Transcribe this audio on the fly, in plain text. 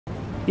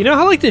You know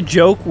how like the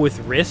joke with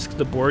Risk,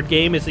 the board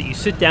game, is that you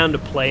sit down to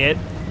play it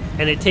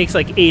and it takes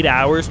like 8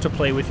 hours to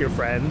play with your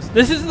friends?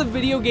 This is the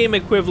video game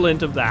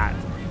equivalent of that.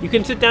 You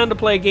can sit down to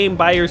play a game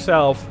by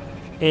yourself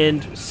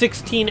and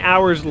 16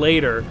 hours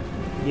later,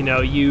 you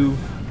know, you've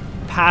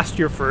passed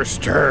your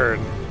first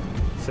turn.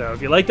 So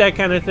if you like that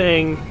kind of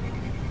thing,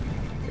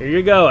 here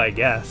you go, I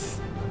guess.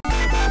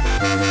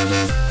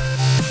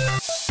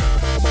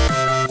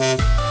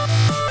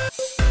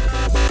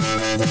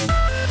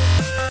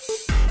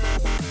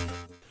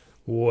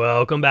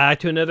 Welcome back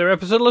to another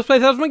episode of Let's Play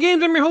Thousands of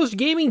Games. I'm your host,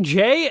 Gaming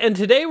Jay, and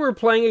today we're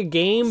playing a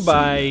game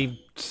by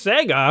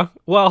Sega.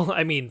 Well,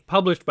 I mean,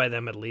 published by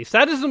them at least.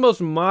 That is the most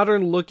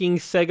modern-looking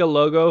Sega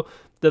logo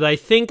that I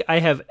think I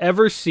have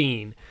ever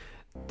seen.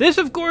 This,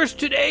 of course,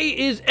 today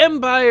is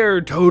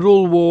Empire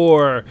Total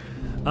War.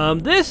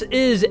 This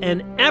is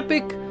an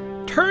epic,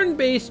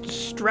 turn-based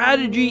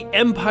strategy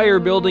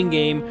empire-building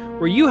game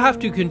where you have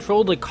to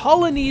control the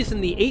colonies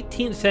in the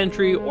 18th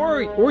century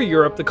or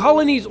Europe, the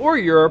colonies or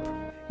Europe.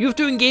 You have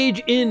to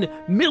engage in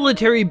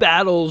military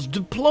battles,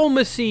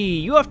 diplomacy,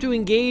 you have to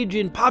engage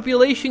in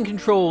population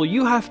control,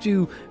 you have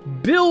to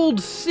build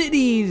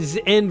cities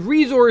and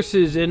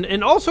resources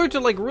and all sorts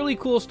of like really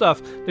cool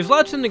stuff. There's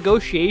lots of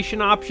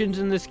negotiation options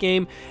in this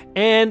game,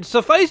 and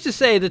suffice to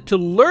say that to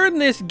learn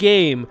this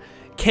game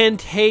can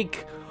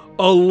take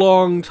a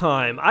long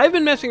time. I've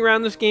been messing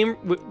around this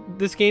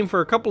game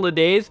for a couple of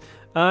days.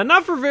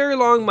 Not for very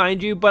long,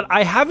 mind you, but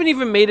I haven't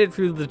even made it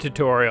through the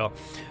tutorial.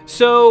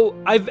 So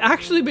I've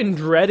actually been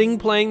dreading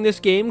playing this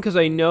game because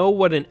I know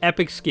what an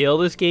epic scale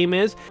this game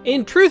is.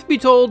 And truth be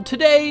told,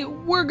 today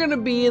we're going to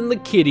be in the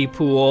kiddie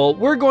pool.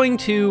 We're going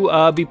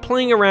to be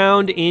playing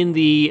around in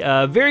the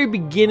very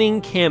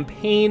beginning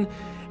campaign.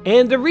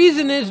 And the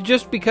reason is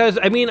just because,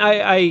 I mean,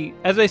 I,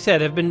 as I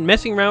said, have been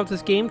messing around with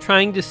this game,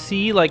 trying to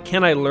see, like,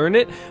 can I learn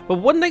it? But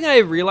one thing I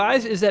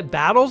realized is that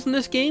battles in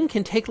this game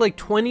can take, like,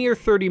 20 or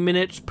 30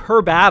 minutes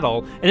per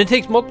battle, and it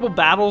takes multiple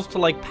battles to,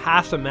 like,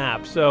 pass a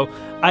map. So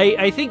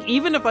I think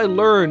even if I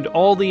learned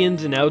all the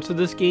ins and outs of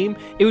this game,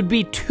 it would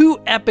be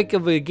too epic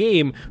of a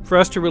game for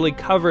us to really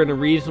cover in a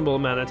reasonable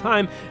amount of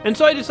time. And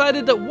so I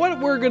decided that what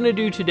we're going to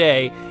do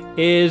today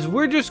is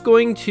we're just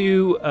going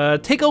to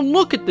take a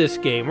look at this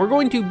game. We're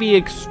going to be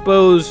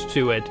exposed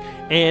to it,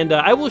 and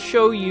I will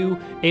show you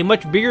a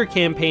much bigger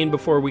campaign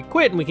before we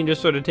quit, and we can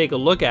just sort of take a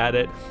look at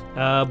it.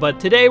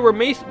 But today we're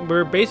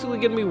basically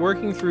going to be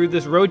working through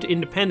this road to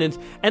independence,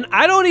 and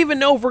I don't even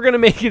know if we're going to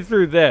make it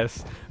through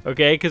this,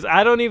 okay? Because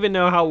I don't even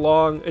know how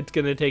long it's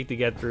going to take to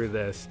get through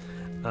this.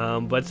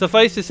 But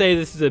suffice to say,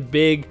 this is a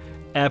big,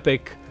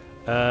 epic,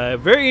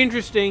 very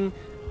interesting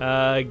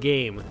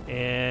game,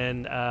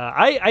 and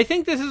I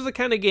think this is the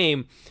kind of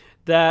game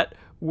that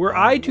were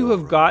I to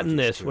have gotten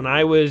this when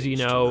I was, you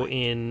know,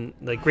 in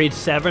like grade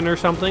 7 or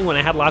something, when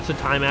I had lots of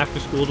time after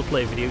school to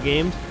play video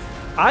games,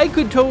 I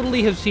could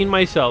totally have seen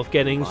myself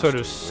getting sort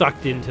of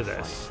sucked into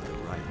this.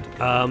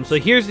 So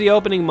here's the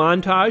opening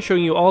montage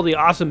showing you all the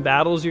awesome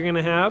battles you're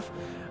gonna have.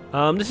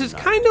 This is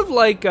kind of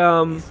like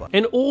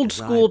an old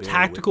school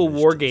tactical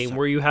war game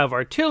where you have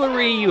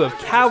artillery, you have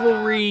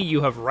cavalry,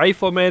 you have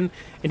riflemen,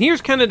 and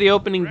here's kind of the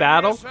opening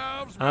battle.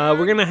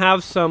 We're going to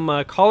have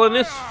some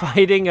colonists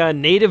fighting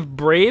native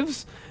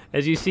braves.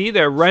 As you see,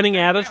 they're running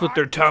at us with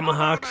their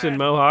tomahawks and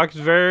mohawks.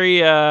 Very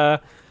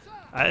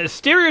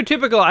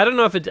stereotypical. I don't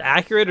know if it's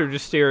accurate or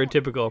just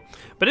stereotypical.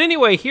 But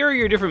anyway, here are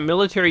your different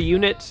military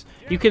units.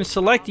 You can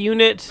select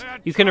units.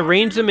 You can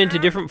arrange them into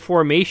different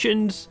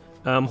formations.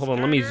 Hold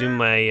on, let me zoom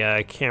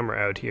my camera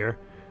out here.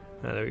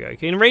 There we go. You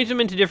can arrange them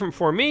into different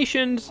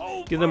formations,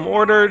 give them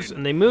orders,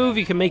 and they move.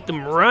 You can make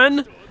them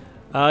run.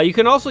 You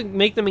can also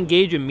make them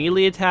engage in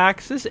melee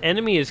attacks. This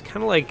enemy is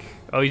kind of like...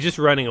 Oh, he's just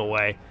running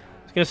away.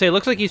 I was going to say, it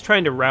looks like he's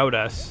trying to rout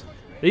us.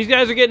 These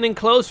guys are getting in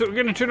close, so we're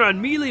going to turn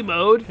on melee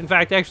mode. In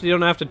fact, actually, you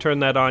don't have to turn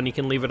that on. You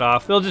can leave it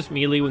off. They'll just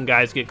melee when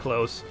guys get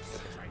close.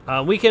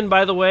 We can,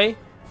 by the way,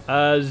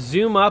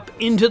 zoom up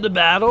into the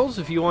battles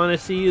if you want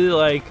to see,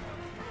 like,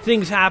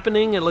 things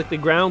happening at like the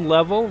ground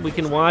level. We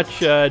can watch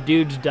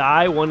dudes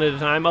die one at a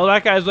time. Oh,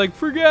 that guy's like,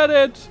 forget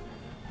it,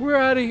 we're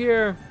out of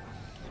here.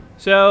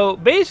 So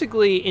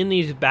basically in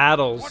these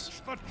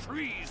battles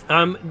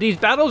are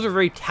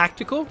very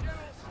tactical,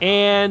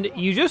 and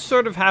you just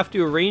sort of have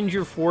to arrange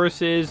your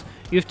forces.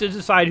 You have to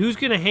decide who's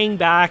going to hang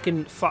back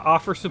and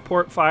offer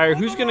support fire,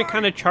 who's going to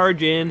kind of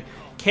charge in.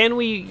 Can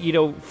we, you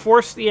know,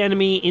 force the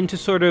enemy into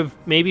sort of,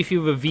 maybe if you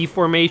have a V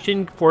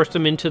formation, force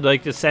them into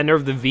like the center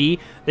of the V,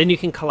 then you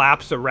can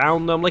collapse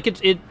around them. Like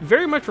it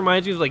very much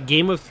reminds me of like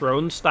Game of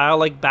Thrones style,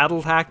 like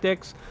battle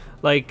tactics.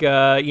 Like,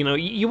 you know,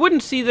 you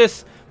wouldn't see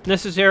this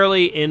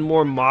necessarily in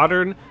more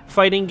modern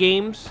fighting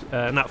games,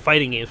 not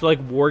fighting games, but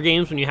like war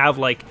games when you have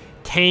like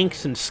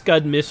tanks and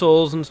Scud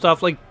missiles and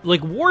stuff. Like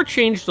war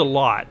changed a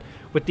lot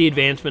with the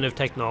advancement of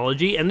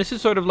technology, and this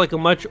is sort of like a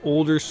much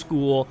older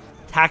school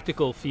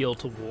tactical feel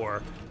to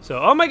war. So,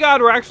 oh my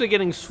god, we're actually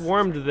getting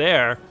swarmed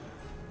there.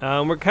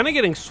 We're kind of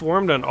getting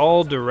swarmed on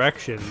all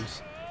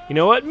directions. You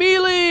know what?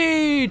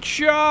 Melee!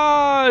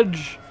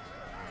 Charge!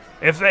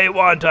 If they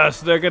want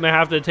us, they're gonna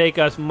have to take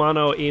us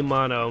mano a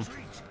mano.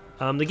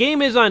 The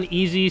game is on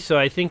easy, so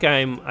I think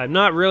I'm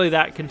not really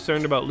that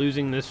concerned about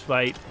losing this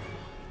fight.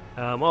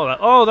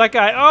 That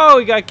guy! Oh,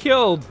 he got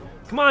killed!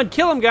 Come on,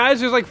 kill him, guys!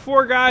 There's like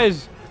 4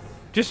 guys!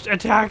 Just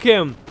attack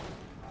him!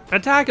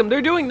 Attack him!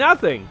 They're doing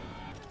nothing!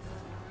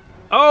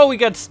 Oh, he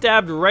got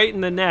stabbed right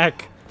in the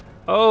neck!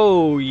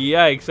 Oh,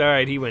 yikes.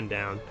 Alright, he went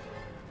down.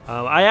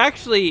 I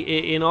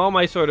actually, in all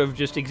my sort of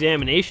just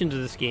examinations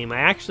of this game, I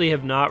actually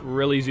have not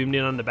really zoomed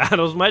in on the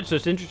battles much, so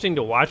it's interesting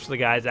to watch the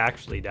guys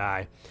actually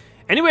die.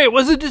 Anyway, it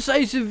was a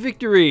decisive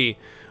victory!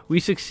 We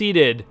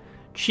succeeded.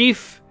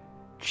 Chief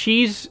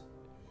Cheese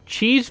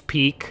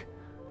Peak.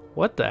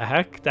 What the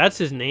heck? That's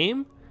his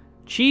name?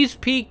 Cheese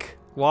Peak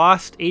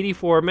lost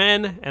 84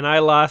 men, and I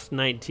lost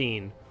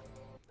 19.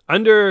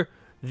 Under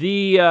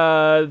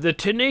the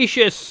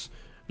tenacious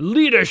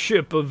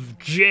leadership of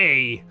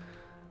Jay,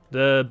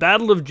 the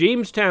Battle of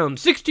Jamestown,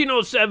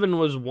 1607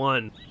 was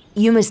won.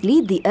 You must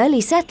lead the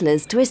early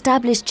settlers to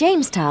establish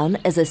Jamestown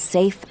as a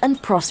safe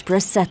and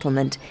prosperous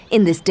settlement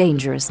in this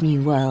dangerous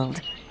new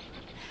world.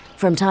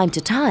 From time to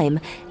time,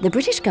 the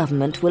British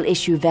government will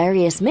issue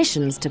various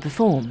missions to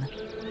perform.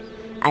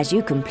 As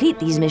you complete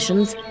these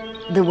missions,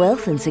 the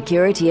wealth and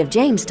security of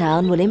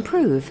Jamestown will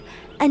improve,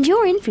 and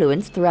your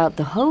influence throughout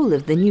the whole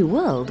of the new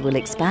world will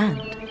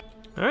expand.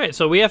 Alright,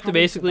 so we have to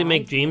basically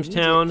make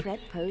Jamestown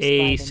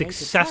a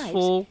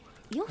successful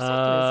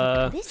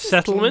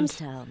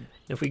settlement.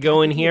 If we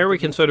go in here, we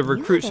can sort of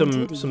recruit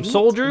some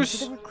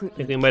soldiers. I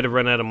think we might have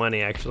run out of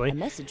money, actually.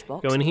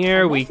 Go in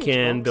here, we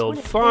can build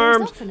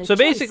farms. So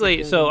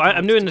basically,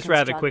 I'm doing this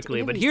rather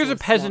quickly, but here's a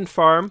peasant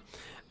farm.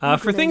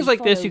 For things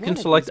like this, you can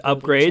select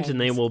upgrades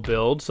and they will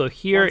build. So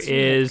here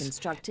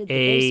is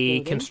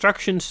a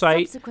construction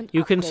site.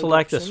 You can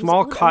select a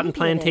small cotton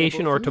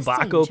plantation or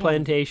tobacco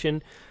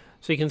plantation.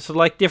 So you can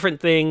select different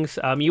things.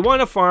 You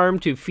want a farm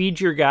to feed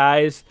your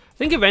guys. I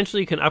think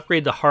eventually you can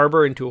upgrade the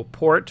harbor into a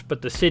port,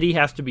 but the city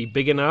has to be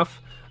big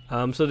enough.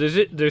 So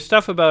there's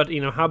stuff about,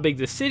 how big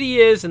the city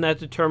is, and that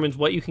determines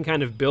what you can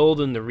kind of build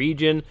in the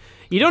region.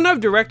 You don't have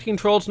direct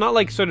control. It's not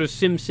like sort of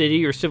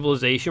SimCity or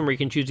Civilization where you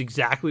can choose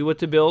exactly what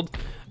to build.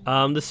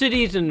 The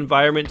cities and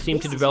environment seem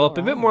to develop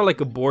a bit more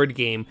like a board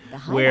game,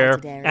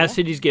 where as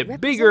cities get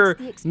bigger,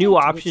 new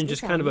options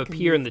just kind of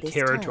appear in the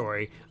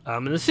territory,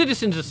 and the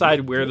citizens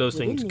decide where those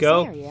things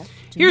go.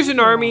 Here's an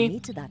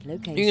army.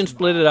 You can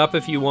split it up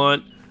if you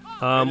want,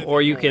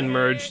 or you can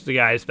merge the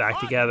guys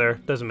back together.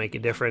 Doesn't make a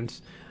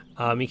difference.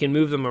 You can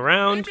move them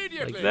around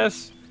like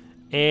this,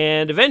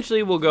 and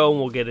eventually we'll go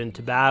and we'll get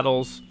into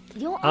battles.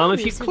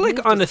 If you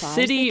click on a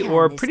city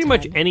or pretty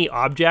much any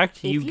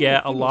object, you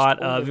get a lot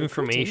of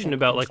information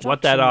about like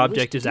what that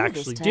object is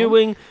actually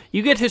doing.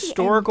 You get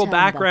historical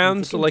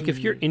backgrounds, so like if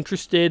you're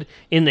interested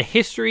in the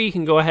history, you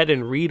can go ahead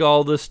and read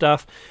all this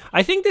stuff.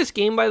 I think this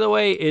game, by the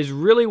way, is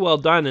really well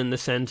done in the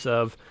sense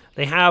of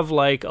they have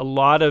like a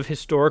lot of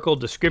historical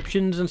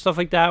descriptions and stuff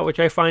like that,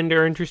 which I find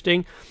are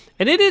interesting.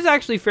 And it is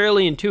actually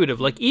fairly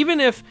intuitive. Like, even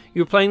if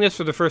you're playing this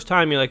for the first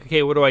time, you're like,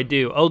 okay, what do I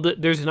do? Oh,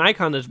 there's an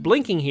icon that's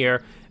blinking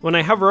here. When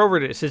I hover over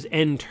it, it says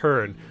end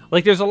turn.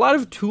 Like, there's a lot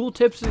of tool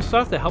tips and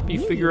stuff that help you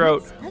figure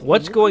out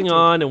what's going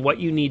on and what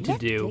you need to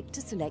do.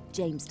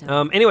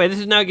 Anyway, this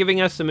is now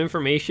giving us some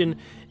information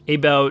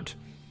about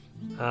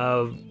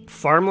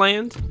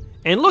farmland.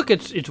 And look,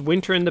 it's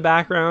winter in the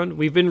background.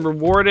 We've been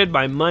rewarded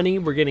by money.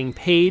 We're getting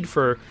paid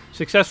for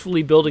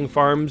successfully building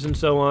farms and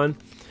so on.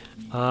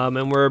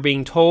 And we're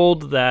being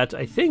told that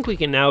I think we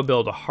can now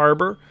build a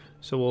harbor.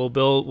 So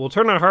we'll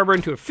turn our harbor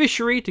into a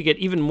fishery to get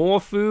even more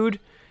food.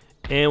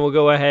 And we'll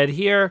go ahead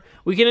here.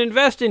 We can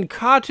invest in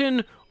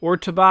cotton or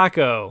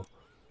tobacco.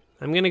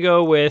 I'm gonna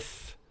go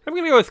with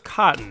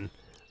cotton,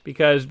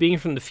 because being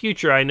from the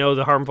future, I know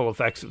the harmful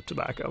effects of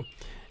tobacco.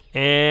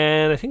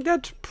 And I think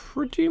that's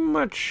pretty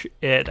much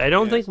it. I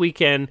don't think we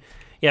can...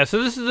 Yeah,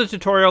 so this is the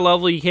tutorial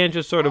level. You can't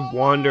just sort of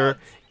wander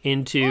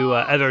into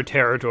other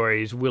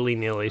territories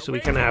willy-nilly, so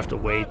we kind of have to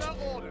wait.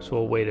 So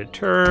we'll wait a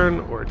turn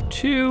or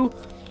two.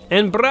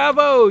 And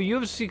bravo! You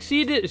have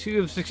succeeded.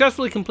 You have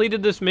successfully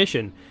completed this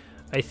mission.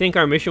 I think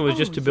our mission was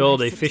just to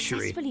build a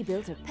fishery.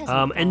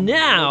 And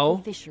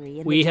now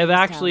we have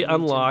actually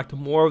unlocked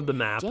more of the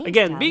map.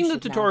 Again, being the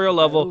tutorial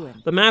level,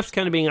 the map's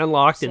kind of being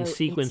unlocked in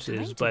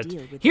sequences, but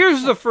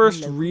here's the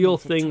first real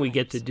thing we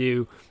get to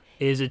do,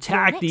 is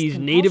attack these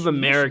Native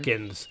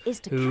Americans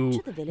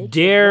who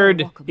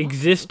dared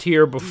exist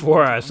here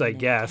before us, I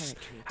guess.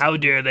 How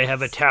dare they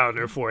have a town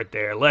or fort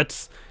there?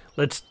 Let's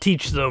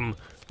teach them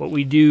what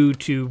we do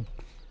to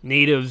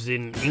natives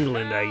in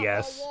England, I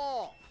guess.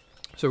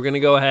 So we're going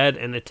to go ahead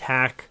and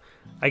attack.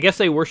 I guess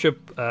they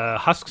worship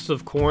husks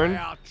of corn,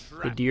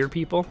 the deer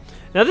people.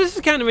 Now this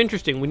is kind of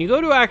interesting. When you go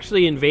to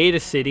actually invade a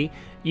city,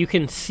 you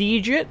can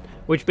siege it,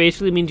 which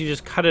basically means you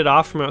just cut it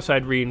off from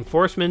outside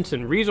reinforcements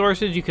and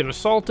resources. You can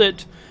assault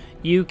it.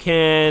 You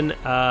can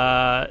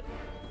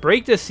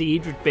break the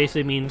siege, which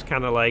basically means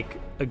kind of like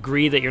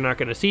agree that you're not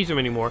going to siege them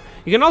anymore.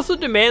 You can also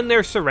demand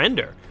their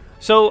surrender.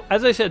 So,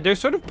 as I said, there's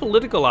sort of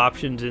political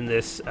options in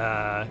this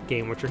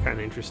game, which are kind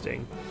of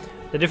interesting.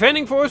 The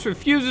defending force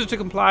refuses to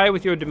comply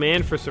with your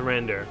demand for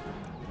surrender.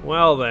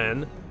 Well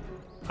then,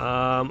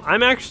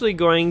 I'm actually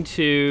going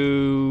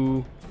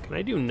to... Can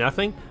I do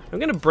nothing? I'm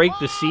going to break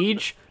the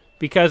siege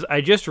because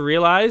I just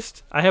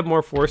realized I have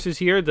more forces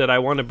here that I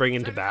want to bring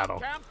into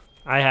battle.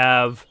 I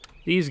have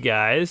these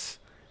guys,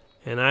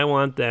 and I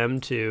want them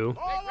to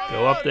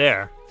go up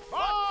there.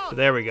 So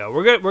there we go.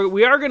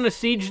 We are going to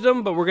siege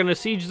them, but we're going to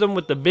siege them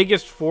with the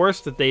biggest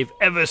force that they've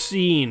ever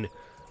seen.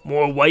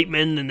 More white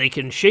men than they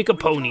can shake a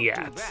pony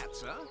at.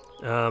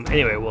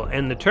 Anyway, we'll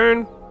end the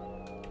turn.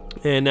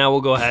 And now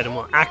we'll go ahead and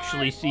we'll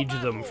actually siege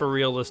them for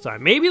real this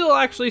time. Maybe they'll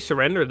actually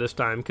surrender this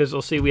time because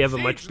they'll see we have a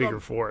much bigger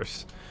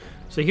force.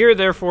 So here are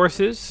their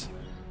forces.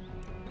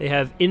 They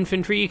have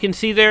infantry. You can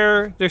see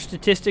their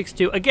statistics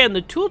too. Again,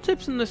 the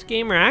tooltips in this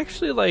game are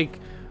actually like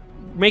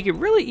make it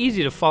really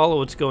easy to follow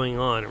what's going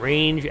on.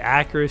 Range,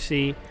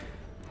 accuracy.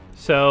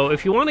 So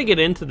if you want to get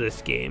into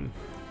this game,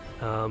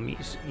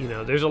 you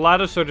know, there's a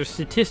lot of sort of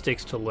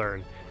statistics to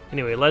learn.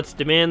 Anyway, let's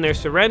demand their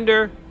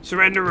surrender.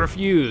 Surrender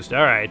refused.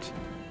 All right.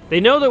 They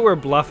know that we're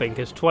bluffing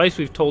because twice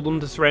we've told them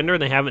to surrender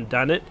and they haven't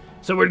done it.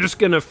 So we're just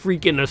going to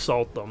freaking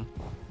assault them.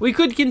 We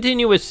could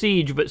continue a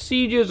siege, but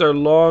sieges are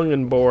long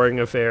and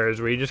boring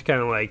affairs where you just kind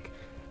of like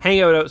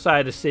hang out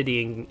outside a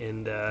city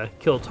and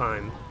kill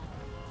time.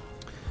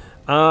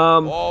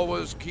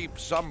 Always keep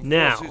some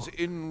forces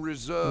in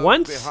reserve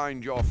once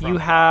behind your front you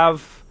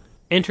have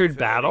entered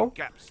battle,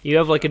 you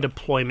have like a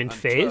deployment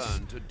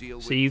phase.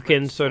 So you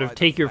can sort of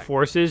take your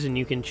forces and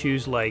you can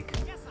choose like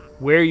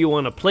where you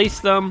want to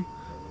place them.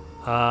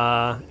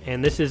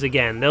 And this is,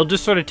 again, they'll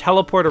just sort of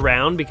teleport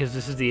around because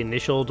this is the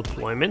initial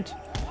deployment.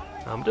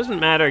 It doesn't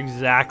matter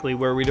exactly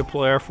where we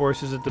deploy our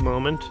forces at the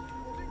moment.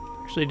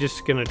 Actually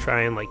just gonna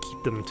try and like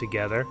keep them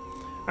together.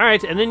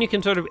 Alright, and then you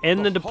can sort of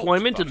end the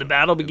deployment and the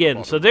battle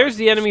begins. So there's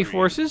the enemy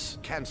forces.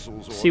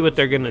 See what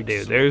they're gonna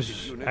do.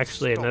 There's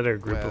actually another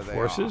group of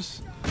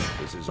forces.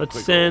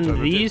 Let's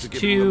send these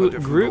two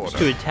groups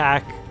to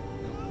attack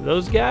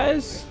those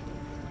guys.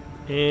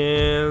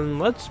 And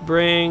let's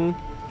bring...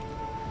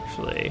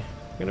 Actually,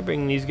 we're gonna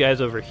bring these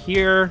guys over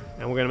here,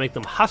 and we're gonna make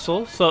them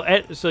hustle.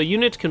 So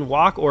units can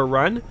walk or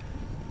run.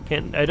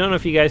 I don't know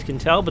if you guys can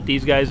tell, but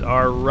these guys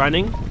are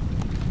running.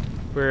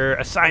 We're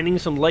assigning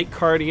some light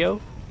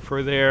cardio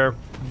for their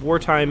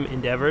wartime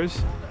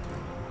endeavors.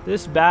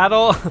 This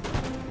battle,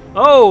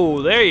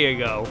 oh, there you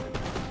go.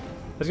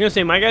 I was gonna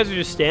say my guys are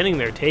just standing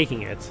there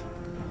taking it.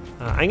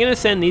 I'm gonna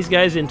send these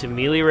guys into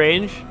melee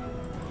range,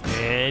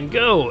 and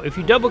go. If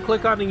you double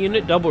click on a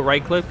unit, double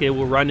right click, it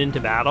will run into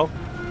battle.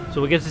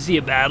 So we get to see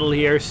a battle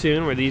here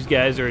soon where these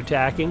guys are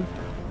attacking.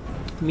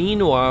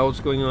 Meanwhile, what's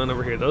going on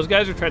over here? Those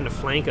guys are trying to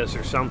flank us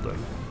or something.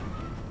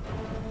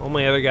 All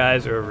my other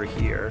guys are over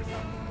here.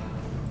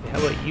 How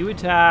about you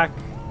attack?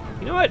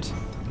 You know what?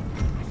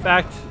 In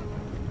fact,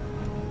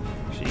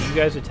 actually, you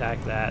guys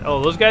attack that.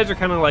 Oh, those guys are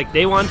kind of like,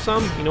 they want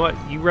some. You know what?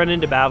 You run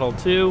into battle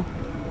too.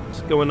 What's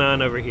going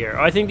on over here?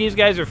 Oh, I think these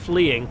guys are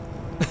fleeing.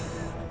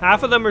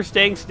 Half of them are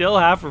staying still,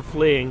 half are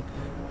fleeing.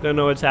 Don't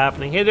know what's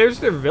happening. Hey, there's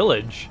their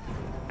village.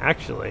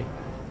 Actually.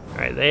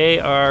 Alright, they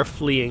are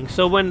fleeing.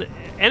 So when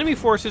enemy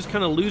forces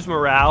kind of lose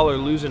morale or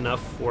lose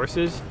enough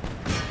forces,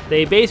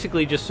 they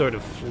basically just sort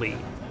of flee.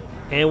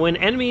 And when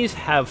enemies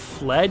have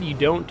fled, you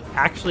don't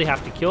actually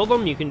have to kill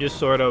them. You can just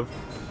sort of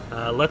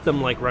let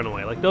them like run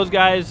away. Like those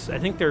guys, I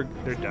think they're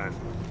done.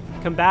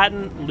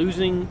 Combatant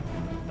losing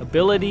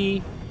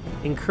ability,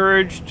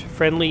 encouraged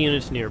friendly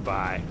units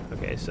nearby.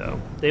 Okay, so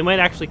they might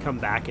actually come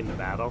back into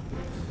battle.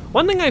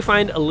 One thing I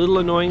find a little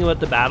annoying about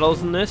the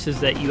battles in this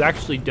is that you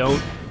actually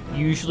don't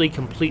usually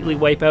completely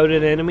wipe out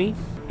an enemy.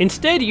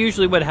 Instead,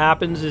 usually what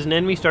happens is an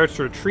enemy starts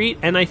to retreat,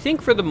 and I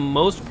think for the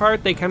most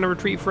part they kind of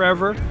retreat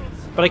forever,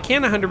 but I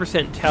can't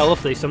 100% tell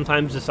if they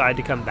sometimes decide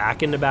to come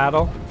back into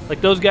battle. Like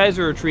those guys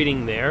are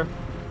retreating there.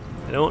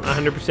 I don't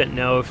 100%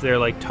 know if they're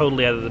like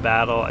totally out of the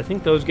battle. I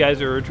think those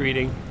guys are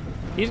retreating.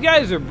 These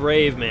guys are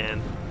brave,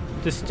 man.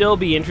 To still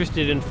be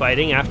interested in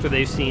fighting after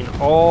they've seen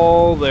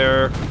all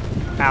their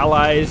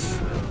allies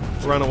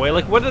run away.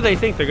 Like, what do they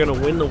think? They're going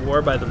to win the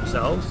war by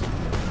themselves?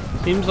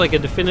 Seems like a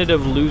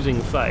definitive losing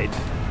fight.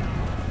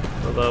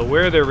 Although,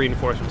 where are their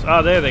reinforcements?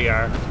 Oh, there they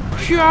are.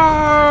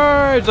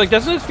 Charge! Like,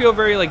 doesn't this feel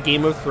very, like,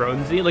 Game of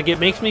Thronesy? Like, it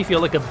makes me feel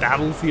like a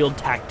battlefield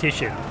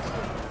tactician.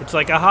 It's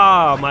like,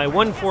 aha, my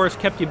one force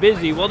kept you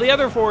busy, while the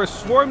other force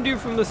swarmed you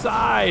from the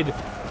side.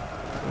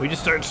 We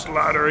just start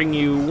slaughtering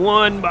you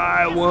one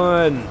by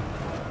one.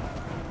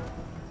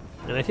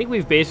 And I think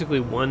we've basically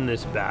won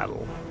this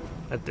battle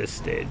at this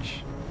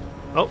stage.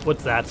 Oh,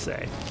 what's that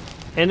say?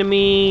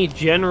 Enemy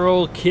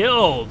general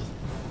killed.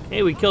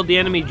 Hey, we killed the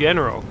enemy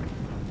general.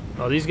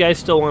 Oh, these guys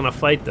still want to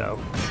fight, though.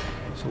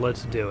 So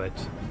let's do it.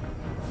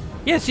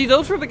 Yeah, see,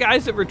 those were the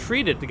guys that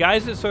retreated. The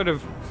guys that sort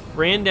of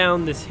ran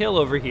down this hill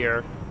over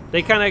here.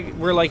 They kind of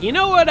were like, you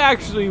know what?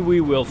 Actually,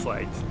 we will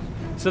fight.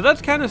 So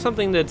that's kind of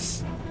something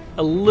that's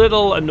a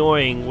little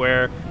annoying,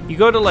 where you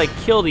go to, like,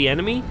 kill the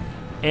enemy,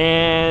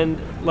 and,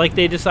 like,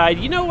 they decide,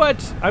 you know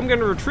what? I'm going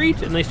to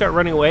retreat, and they start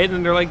running away, and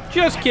then they're like,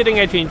 just kidding,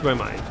 I changed my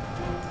mind.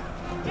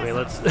 Anyway,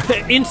 let's...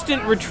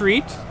 instant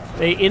retreat.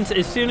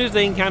 As soon as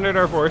they encountered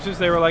our forces,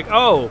 they were like,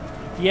 oh,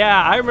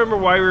 Yeah, I remember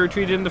why we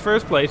retreated in the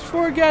first place.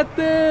 Forget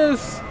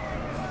this!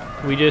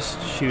 We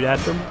just shoot at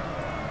them.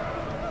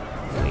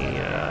 We,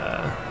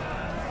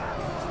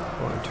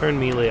 want to turn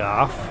melee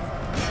off.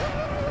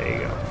 There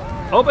you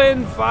go.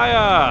 Open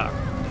fire!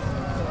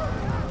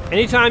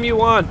 Anytime you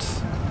want.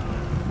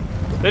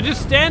 They're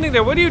just standing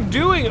there. What are you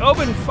doing?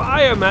 Open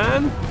fire,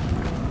 man!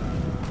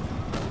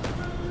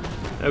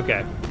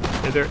 Okay.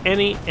 Are there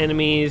any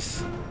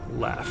enemies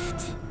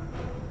left?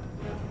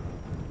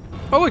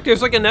 Oh, look,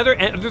 there's like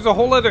there's a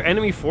whole other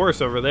enemy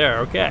force over there.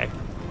 Okay.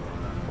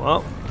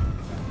 Well,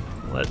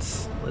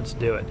 let's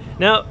do it.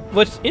 Now,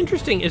 what's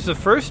interesting is the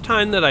first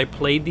time that I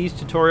played these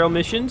tutorial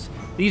missions,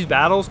 these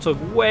battles took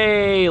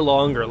way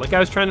longer. Like, I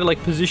was trying to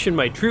like position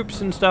my troops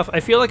and stuff. I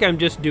feel like I'm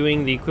just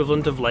doing the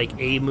equivalent of like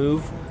a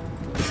move.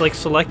 It's like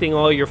selecting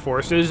all your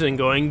forces and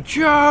going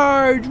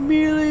charge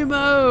melee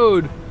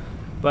mode.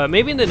 But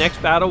maybe in the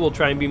next battle we'll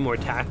try and be more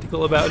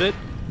tactical about it.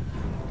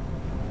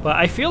 But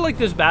I feel like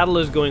this battle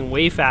is going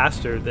way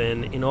faster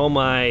than in all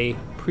my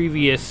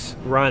previous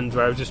runs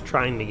where I was just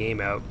trying the game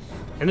out.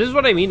 And this is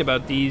what I mean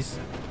about these.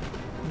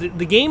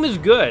 The game is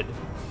good.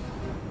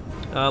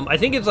 I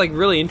think it's like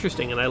really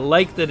interesting, and I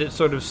like that it's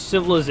sort of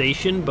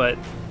Civilization, but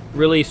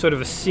really sort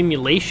of a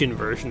simulation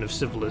version of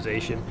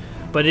Civilization.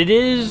 But it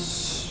is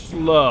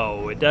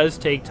slow. It does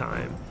take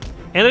time.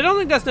 And I don't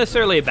think that's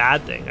necessarily a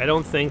bad thing. I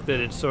don't think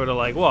that it's sort of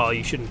like, well,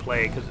 you shouldn't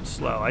play it because it's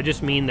slow. I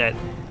just mean that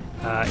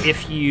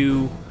if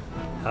you...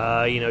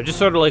 you know, just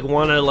sort of like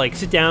want to like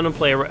sit down and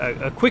play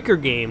a quicker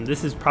game,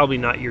 this is probably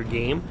not your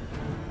game.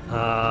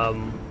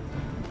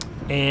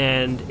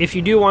 And if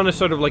you do want to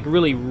sort of like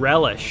really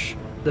relish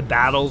the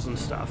battles and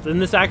stuff, then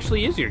this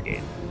actually is your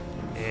game.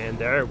 And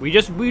there, we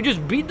just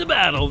beat the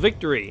battle.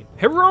 Victory.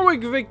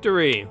 Heroic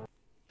victory.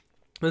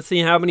 Let's see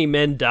how many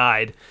men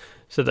died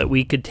so that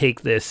we could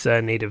take this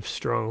native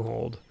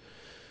stronghold.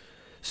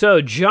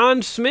 So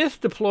John Smith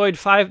deployed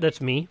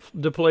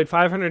deployed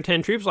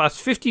 510 troops,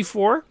 lost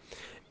 54.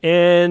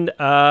 And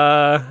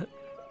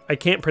I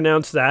can't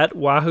pronounce that.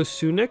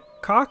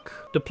 Wahusunikok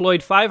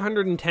deployed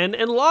 510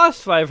 and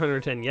lost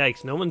 510.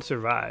 Yikes, no one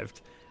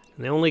survived.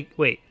 And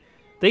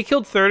they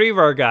killed 30 of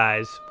our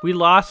guys. We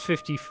lost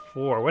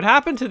 54. What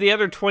happened to the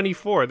other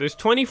 24? There's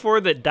 24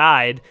 that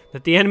died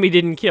that the enemy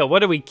didn't kill. What,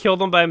 did we kill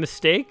them by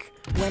mistake?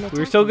 We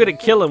were so good at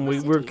killing,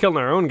 we were killing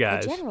our own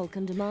guys.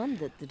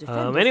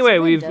 Anyway,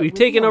 we've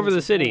taken over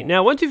the city.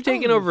 Now, once you've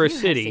taken over a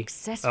city,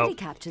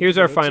 here's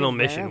our final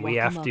mission. We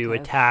have to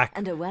attack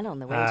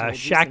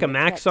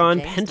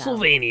Shakamaxon,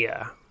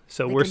 Pennsylvania.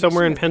 So we're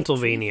somewhere in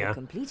Pennsylvania,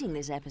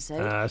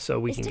 so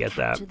we can get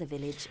that.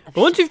 But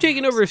once you've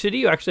taken over a city,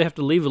 you actually have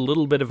to leave a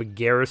little bit of a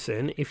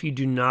garrison. If you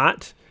do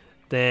not,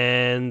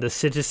 then the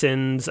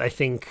citizens, I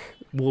think,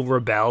 will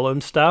rebel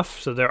and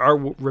stuff. So there are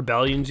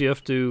rebellions you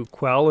have to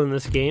quell in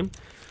this game.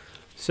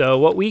 So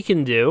what we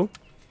can do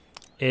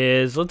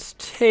is let's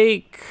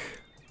take...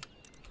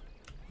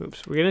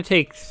 Oops, we're going to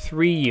take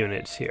 3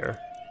 units here.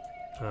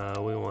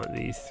 We want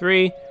these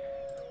 3.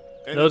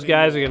 Those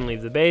guys are going to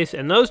leave the base,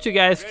 and those 2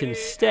 guys can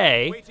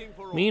stay.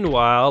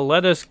 Meanwhile,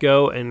 let us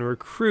go and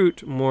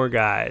recruit more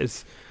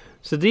guys.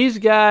 So these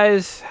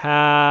guys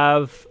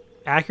have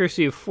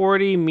accuracy of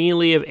 40,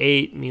 melee of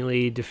 8,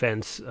 melee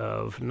defense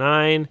of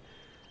 9.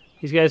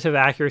 These guys have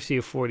accuracy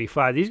of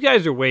 45. These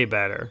guys are way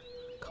better.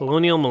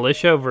 Colonial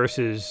militia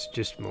versus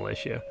just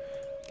militia.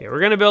 Okay, we're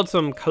going to build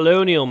some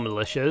colonial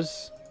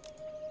militias.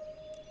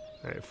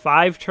 Alright,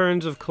 5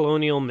 turns of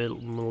colonial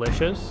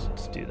militias.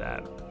 Let's do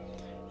that.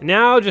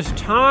 Now, just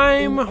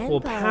time will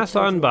pass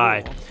on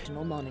by.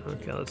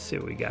 Okay, let's see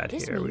what we got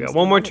here. We got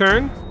 1 more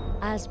turn.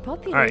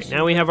 Alright,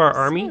 now we have our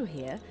army.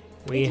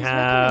 We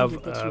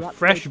have a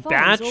fresh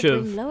batch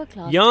of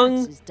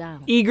young,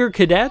 eager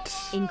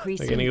cadets. They're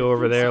going to go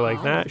over there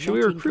like that. Should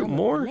we recruit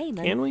more?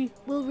 Can we?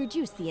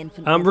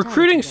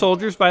 Recruiting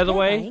soldiers, by the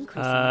way,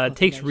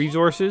 takes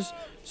resources.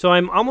 So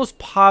I'm almost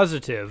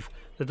positive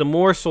that the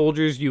more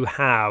soldiers you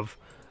have,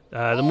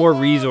 the more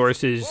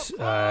resources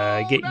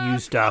get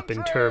used up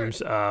in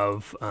terms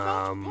of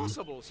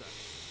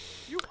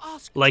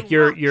like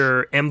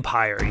your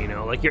empire, you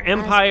know, like your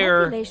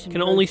empire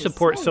can only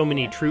support so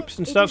many troops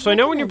and stuff. So I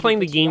know when you're playing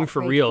the game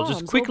for real,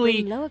 just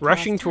quickly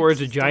rushing towards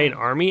a giant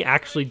army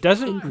actually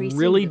doesn't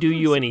really do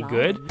you any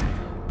good,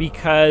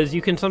 because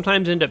you can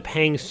sometimes end up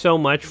paying so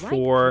much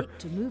for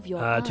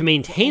to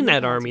maintain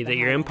that army that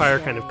your empire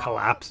kind of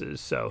collapses.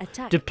 So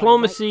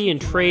diplomacy and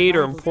trade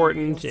are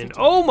important, and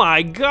oh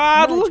my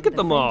god, look at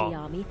them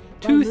all!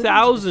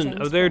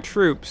 2,000 of their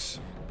troops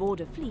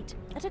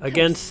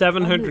against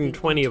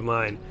 720 of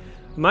mine.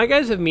 My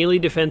guys have melee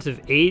defense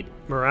of 8,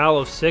 morale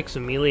of 6,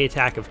 and melee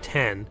attack of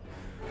 10.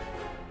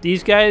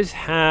 These guys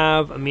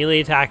have a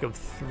melee attack of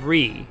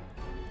 3.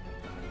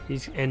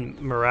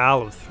 And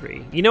morale of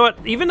 3. You know what?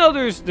 Even though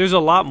there's a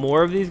lot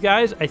more of these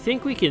guys, I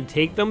think we can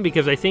take them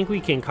because I think we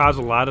can cause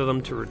a lot of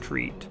them to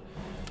retreat.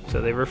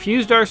 So they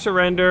refused our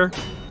surrender.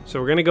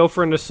 So we're gonna go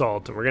for an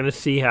assault, and we're gonna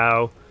see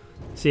how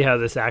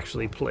this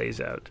actually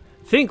plays out.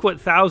 Think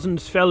what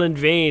thousands fell in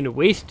vain,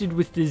 wasted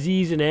with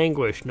disease and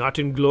anguish, not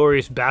in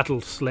glorious battle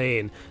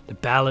slain. The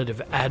ballad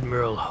of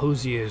Admiral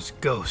Hosier's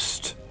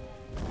ghost.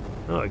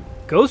 Oh,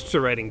 ghosts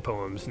are writing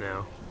poems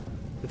now.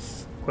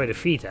 It's quite a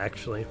feat,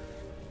 actually.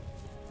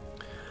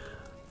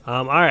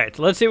 Alright,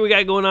 let's see what we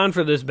got going on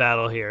for this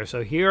battle here.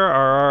 So here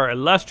are our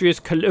illustrious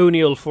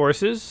colonial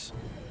forces.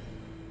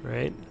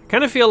 Right?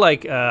 Kind of feel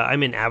like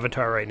I'm in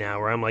Avatar right now,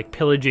 where I'm like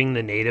pillaging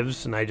the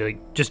natives, and I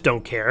just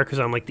don't care, because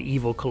I'm like the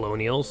evil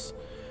colonials.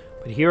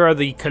 But here are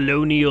the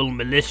colonial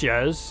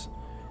militias.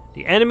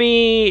 The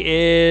enemy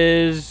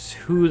is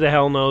who the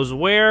hell knows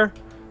where,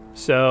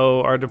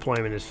 so our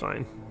deployment is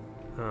fine.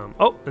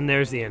 Oh, and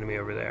there's the enemy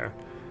over there.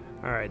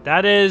 Alright,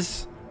 that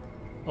is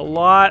a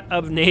lot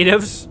of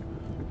natives.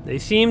 They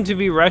seem to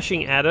be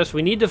rushing at us.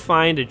 We need to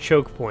find a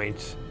choke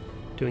point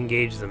to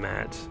engage them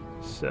at.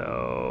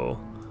 So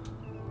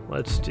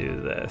let's do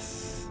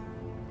this.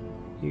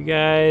 You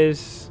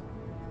guys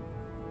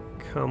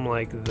come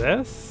like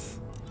this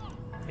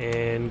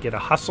and get a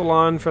hustle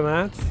on for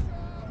that.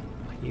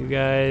 You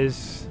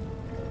guys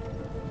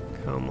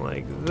come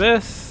like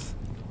this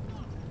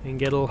and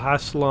get a little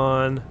hustle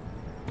on.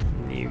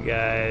 And you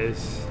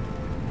guys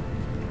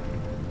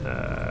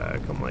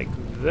come like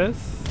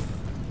this.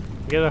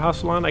 Get a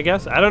hustle on, I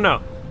guess? I don't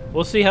know.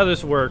 We'll see how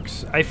this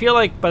works. I feel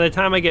like by the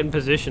time I get in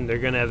position, they're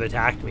going to have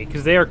attacked me,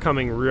 because they are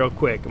coming real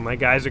quick, and my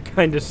guys are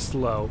kind of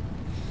slow.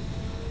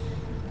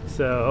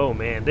 So, oh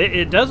man.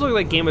 It does look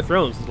like Game of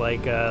Thrones,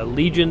 like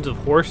legions of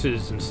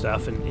horses and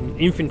stuff, and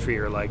infantry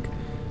are like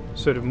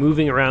sort of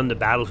moving around the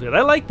battlefield.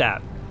 I like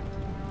that.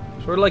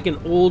 Sort of like an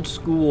old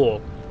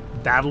school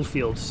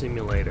battlefield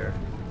simulator.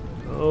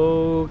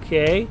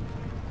 Okay.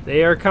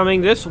 They are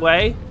coming this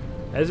way,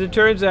 as it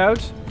turns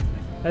out.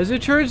 As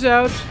it turns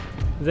out,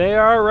 they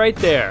are right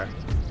there.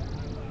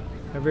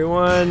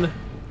 Everyone,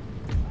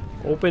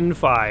 open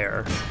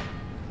fire.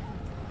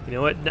 You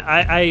know what?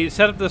 I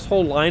set up this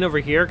whole line over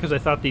here because I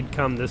thought they'd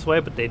come this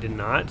way, but they did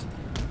not.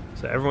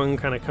 So everyone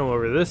kind of come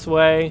over this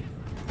way.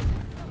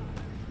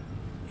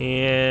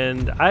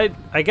 And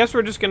I guess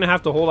we're just going to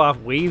have to hold off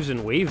waves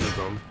and waves of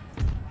them.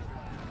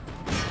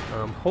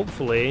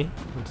 Hopefully,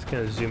 let's kind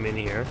of zoom in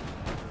here.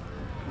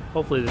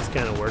 Hopefully this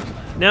kind of works.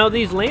 Now,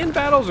 these land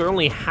battles are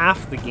only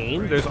half the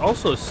game. There's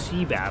also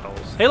sea battles.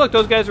 Hey, look,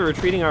 those guys are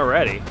retreating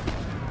already.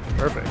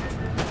 Perfect.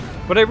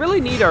 What I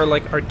really need are,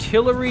 like,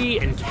 artillery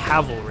and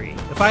cavalry.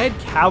 If I had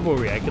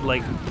cavalry, I could,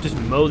 like, just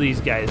mow these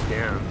guys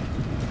down.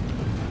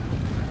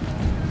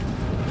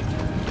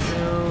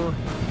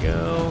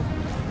 Go.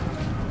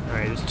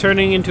 Alright, it's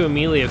turning into a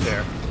melee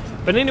affair.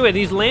 But anyway,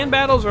 these land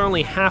battles are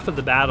only half of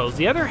the battles.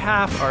 The other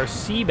half are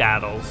sea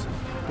battles,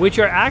 which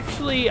are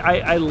actually,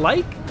 I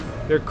like.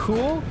 They're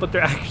cool, but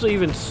they're actually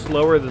even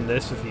slower than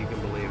this, if you can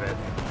believe it.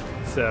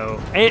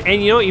 So,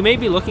 and you know, you may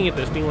be looking at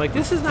this being like,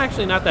 this is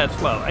actually not that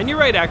slow. And you're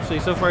right, actually,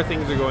 so far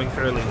things are going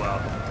fairly well.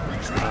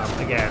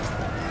 Again,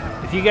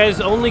 if you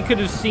guys only could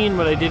have seen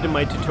what I did in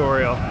my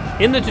tutorial.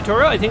 In the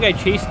tutorial, I think I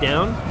chased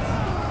down,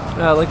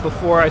 like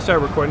before I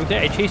started recording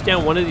today, I chased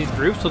down one of these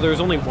groups, so there was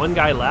only one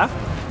guy left,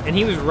 and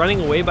he was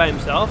running away by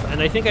himself, and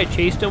I think I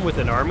chased him with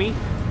an army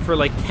for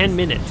like 10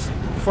 minutes.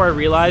 Before I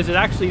realized that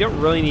actually you don't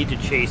really need to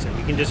chase him.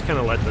 You can just kind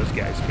of let those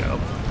guys go.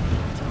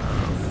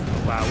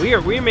 Wow, we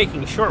are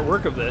making short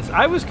work of this.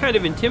 I was kind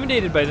of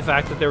intimidated by the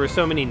fact that there were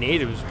so many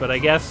natives, but I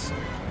guess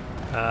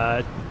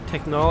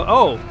technology.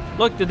 Oh,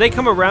 look, did they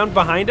come around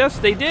behind us?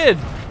 They did.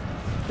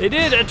 They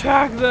did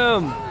attack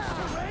them.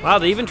 Wow,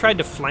 they even tried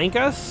to flank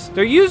us.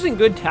 They're using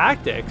good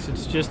tactics.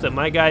 It's just that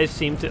my guys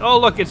seem to. Oh,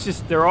 look, it's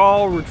just they're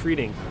all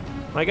retreating.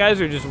 My guys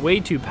are just way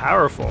too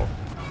powerful,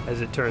 as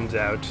it turns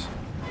out.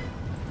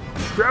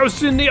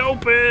 Grouse in the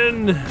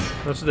open!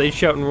 That's what they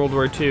shout in World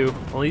War II.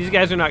 Well, these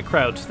guys are not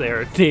Krauts,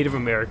 they're Native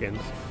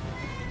Americans.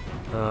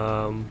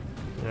 Alright,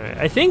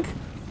 I think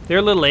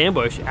their little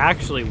ambush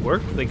actually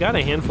worked. They got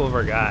a handful of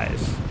our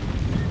guys.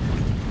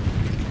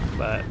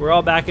 But we're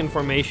all back in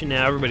formation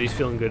now. Everybody's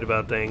feeling good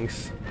about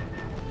things.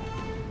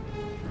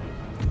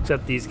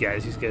 Except these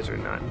guys. These guys are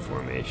not in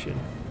formation.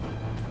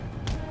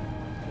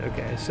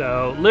 Okay,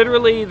 so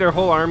literally their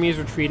whole army is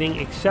retreating,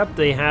 except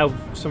they have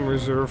some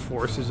reserve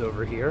forces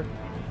over here.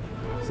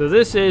 So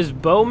this is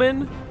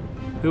bowmen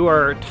who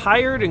are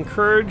tired,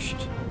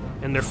 encouraged,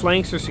 and their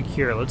flanks are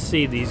secure. Let's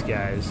see these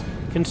guys.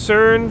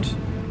 Concerned,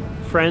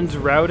 friends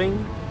routing.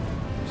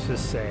 What's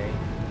this say?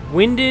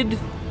 Winded,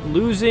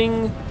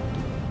 losing.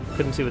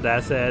 Couldn't see what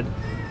that said.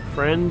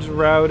 Friends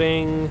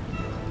routing.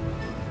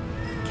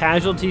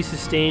 Casualty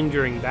sustained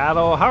during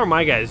battle. How are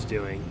my guys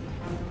doing?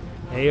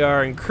 They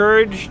are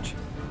encouraged.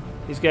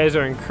 These guys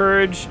are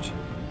encouraged.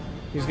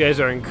 These guys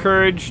are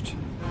encouraged.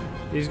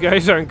 These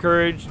guys are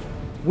encouraged.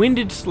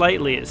 Winded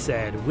slightly, it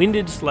said.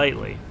 Winded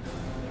slightly.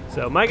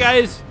 So my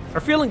guys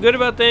are feeling good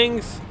about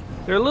things.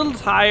 They're a little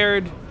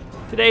tired.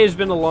 Today has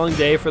been a long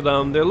day for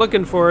them. They're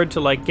looking forward to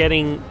like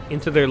getting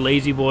into their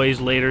lazy boys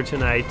later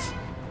tonight.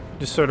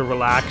 Just sort of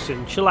relax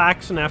and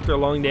chillaxing after a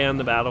long day on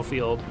the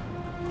battlefield.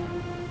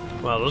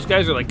 Wow, those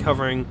guys are like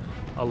covering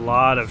a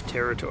lot of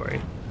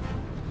territory.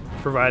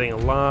 Providing a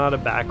lot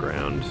of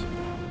background.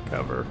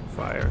 cover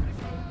fire.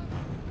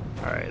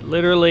 Alright,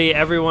 literally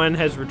everyone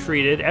has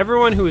retreated.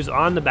 Everyone who is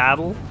on the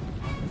battle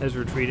has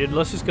retreated.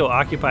 Let's just go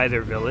occupy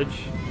their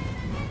village.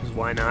 Because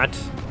why not?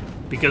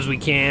 Because we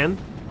can.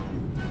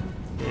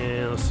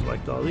 And let's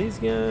select all these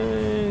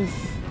guys.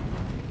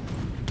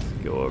 Let's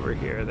go over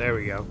here. There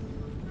we go.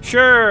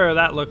 Sure,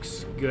 that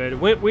looks good.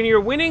 When you're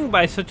winning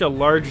by such a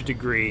large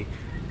degree,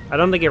 I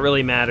don't think it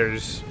really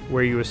matters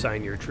where you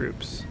assign your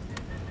troops.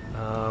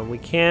 We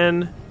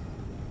can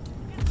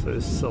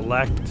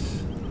select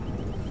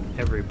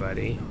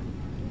everybody.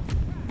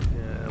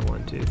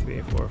 1, 2,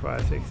 3, 4,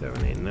 5, 6,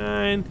 7, 8,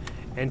 9.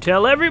 And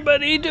tell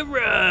everybody to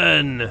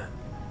run!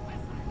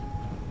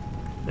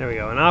 There we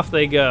go, and off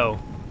they go.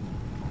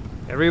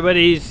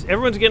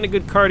 Everyone's getting a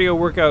good cardio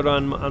workout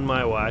on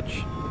my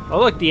watch. Oh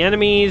look, the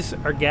enemies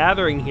are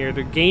gathering here.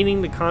 They're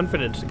gaining the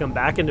confidence to come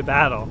back into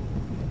battle.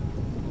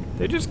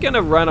 They're just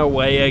gonna run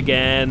away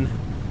again.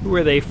 Who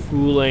are they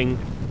fooling?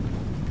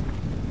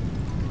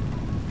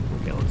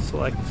 Okay, let's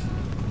select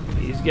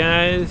these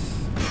guys.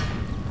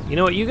 You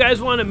know what, you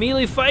guys want a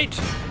melee fight?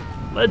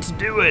 Let's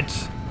do it.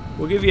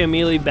 We'll give you a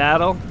melee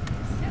battle.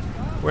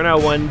 We're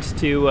not ones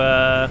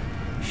to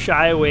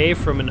shy away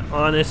from an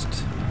honest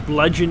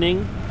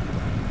bludgeoning.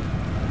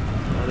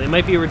 They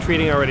might be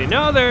retreating already.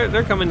 No,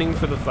 they're coming in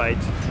for the fight.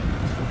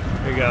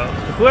 There you go.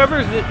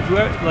 Whoever,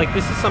 like,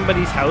 this is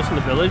somebody's house in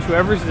the village.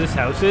 Whoever's this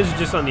house is,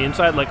 just on the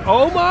inside, like,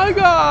 oh my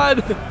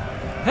god!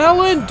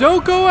 Helen,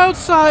 don't go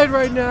outside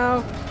right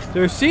now.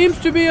 There seems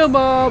to be a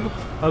mob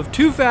of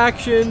two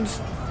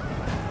factions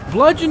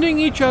bludgeoning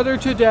each other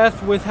to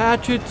death with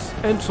hatchets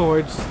and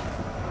swords.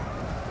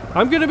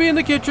 I'm gonna be in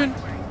the kitchen,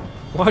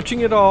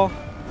 watching it all.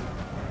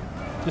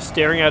 Just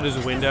staring out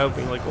his window,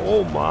 being like,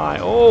 oh my,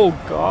 oh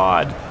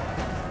god.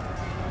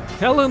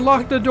 Helen,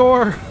 lock the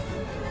door.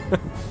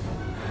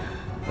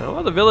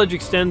 Well, the village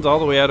extends all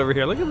the way out over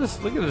here. Look at this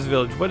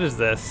village. What is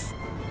this?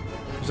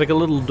 There's like a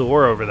little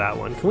door over that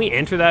one. Can we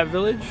enter that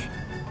village?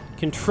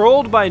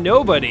 Controlled by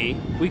nobody.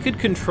 We could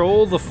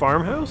control the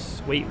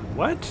farmhouse? Wait,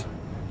 what?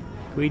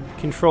 Can we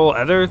control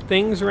other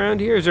things around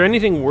here? Is there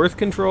anything worth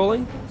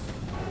controlling?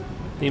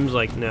 Seems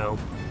like no.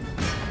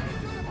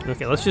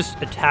 Okay, let's just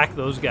attack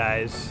those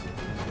guys.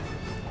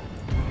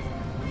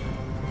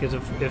 Because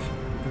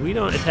if we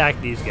don't attack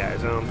these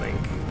guys, I don't think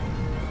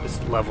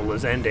this level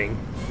is ending.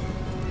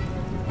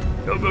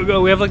 Go, go,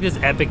 go. We have like this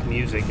epic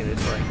music, and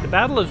it's like the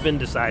battle has been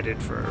decided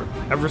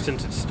ever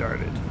since it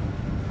started.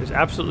 There's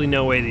absolutely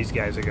no way these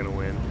guys are going to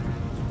win.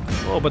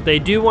 Oh, but they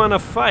do want to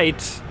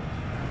fight.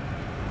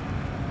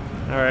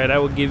 Alright, I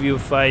will give you a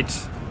fight.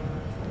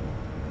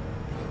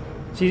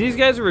 See, these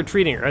guys are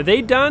retreating. Are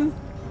they done?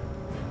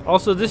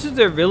 Also, this is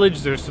their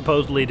village they're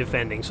supposedly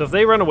defending, so if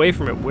they run away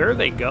from it, where are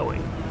they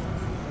going?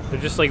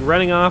 They're just like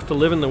running off to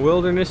live in the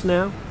wilderness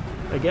now,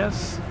 I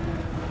guess?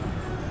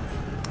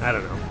 I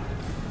don't know.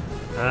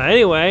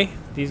 Anyway,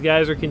 these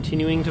guys are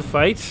continuing to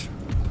fight.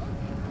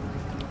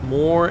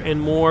 More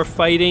and more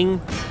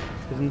fighting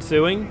is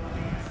ensuing.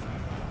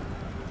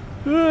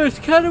 It's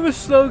kind of a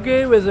slow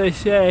game, as I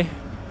say.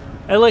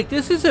 And like,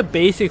 this is a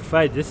basic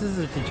fight. This is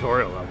a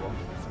tutorial level.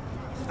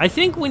 I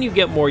think when you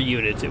get more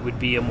units, it would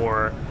be a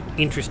more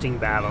interesting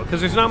battle, because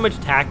there's not much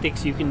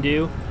tactics you can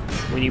do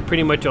when you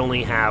pretty much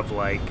only have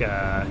like, you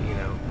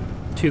know,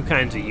 two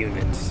kinds of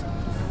units.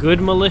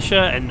 Good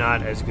militia and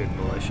not as good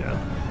militia.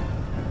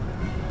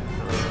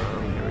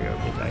 Here we go,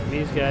 attack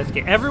these guys.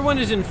 Okay, everyone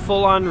is in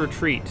full-on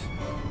retreat.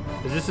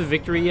 Is this a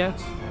victory yet?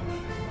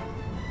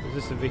 Is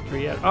this a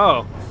victory yet?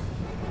 Oh,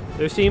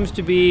 there seems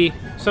to be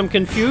some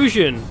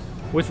confusion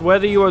with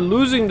whether you are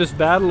losing this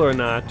battle or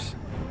not.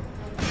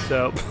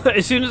 So,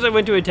 as soon as I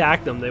went to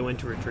attack them, they went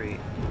to retreat.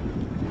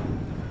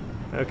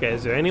 Okay,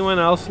 is there anyone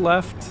else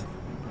left?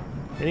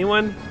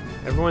 Anyone?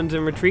 Everyone's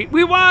in retreat.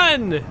 We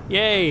won!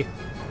 Yay!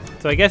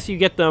 So I guess you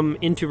get them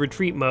into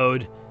retreat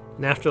mode,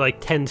 and after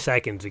like 10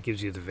 seconds, it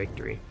gives you the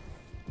victory.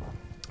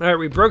 Alright,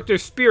 we broke their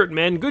spirit,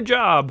 men. Good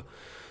job!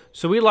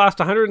 So we lost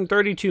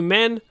 132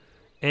 men,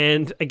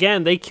 and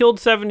again, they killed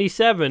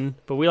 77,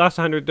 but we lost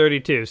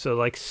 132. So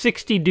like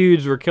 60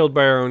 dudes were killed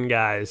by our own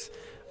guys.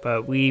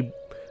 But we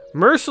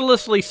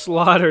mercilessly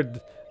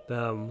slaughtered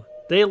them.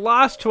 They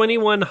lost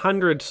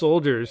 2,100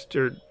 soldiers,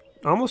 or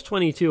almost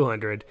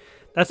 2,200.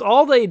 That's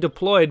all they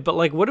deployed, but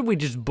like, what did we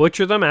just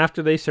butcher them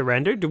after they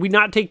surrendered? Did we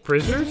not take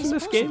prisoners in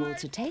this game?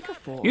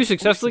 You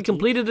successfully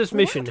completed this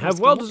mission.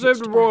 Have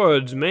well-deserved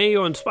rewards. May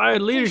your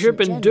inspired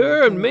leadership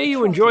endure, and may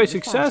you enjoy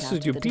success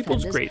as your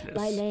people's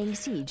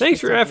greatness. Thanks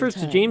for your efforts,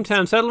 the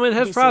Jamestown settlement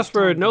has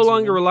prospered. No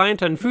longer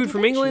reliant on food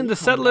from England, the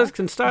settlers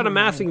can start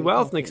amassing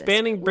wealth and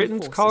expanding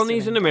Britain's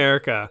colonies in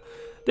America.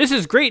 This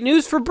is great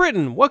news for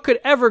Britain. What could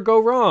ever go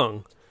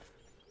wrong?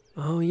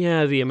 Oh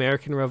yeah, the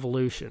American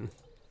Revolution.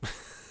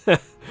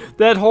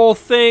 That whole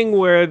thing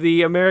where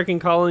the American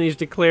colonies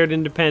declared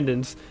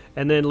independence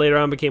and then later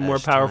on became more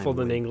powerful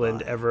than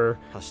England ever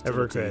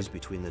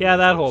could. Yeah,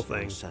 that whole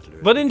thing.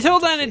 But until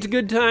then, it's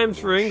good times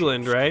for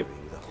England, right?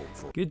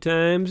 Good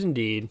times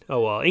indeed.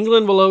 Oh well,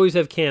 England will always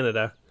have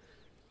Canada.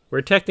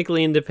 We're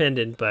technically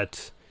independent,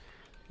 but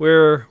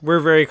we're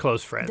very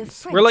close The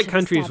friends. French We're like have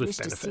countries with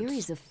established a benefits.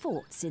 series of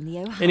forts in the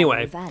Ohio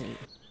Anyway. Valley.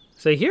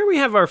 So here we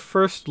have our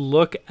first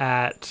look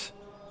at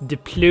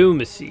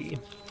diplomacy.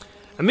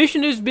 A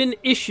mission has been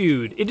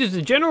issued. It is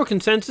the general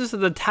consensus that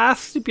the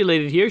tasks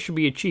stipulated here should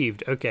be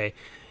achieved. Okay.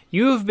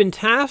 You have been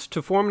tasked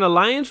to form an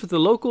alliance with the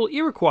local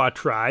Iroquois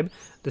tribe.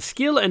 The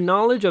skill and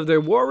knowledge of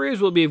their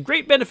warriors will be of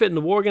great benefit in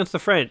the war against the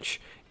French.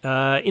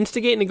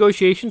 Instigate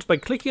negotiations by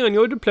clicking on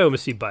your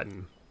diplomacy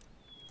button.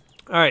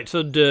 Alright,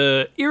 so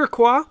the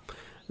Iroquois,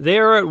 they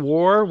are at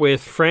war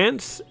with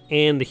France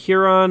and the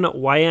Huron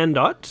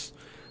Wyandots.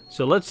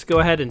 So let's go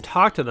ahead and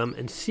talk to them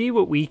and see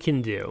what we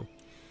can do.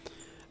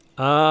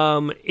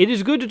 It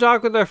is good to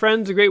talk with our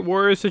friends, the great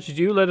warriors such as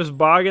you. Let us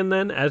bargain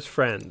then as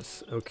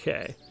friends.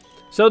 Okay.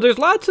 So there's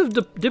lots of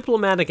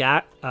diplomatic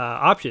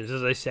options,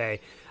 as I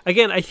say.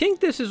 Again, I think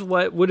this is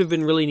what would have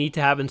been really neat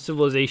to have in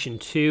Civilization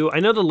 2. I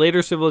know the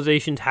later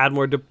civilizations had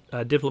more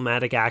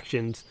diplomatic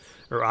actions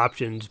or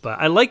options, but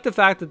I like the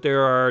fact that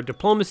there are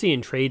diplomacy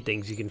and trade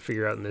things you can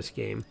figure out in this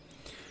game.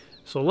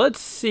 So let's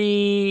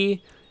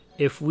see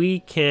if we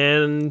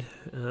can...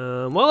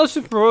 well, let's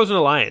just propose an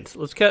alliance.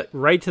 Let's get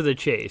right to the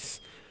chase.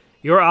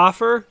 Your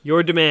offer,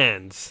 your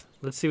demands.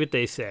 Let's see what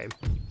they say.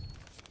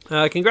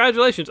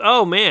 Congratulations.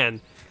 Oh,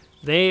 man.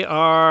 They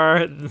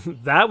are...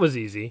 that was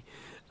easy.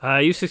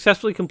 You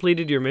successfully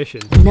completed your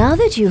mission. Now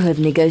that you have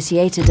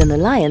negotiated an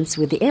alliance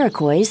with the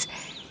Iroquois,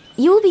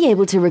 you will be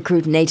able to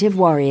recruit native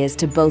warriors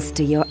to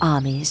bolster your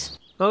armies.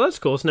 Oh, that's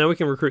cool. So now we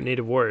can recruit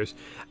native warriors.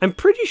 I'm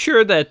pretty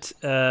sure that,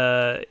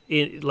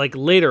 like,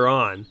 later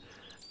on,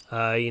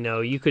 you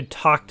know, you could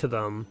talk to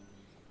them.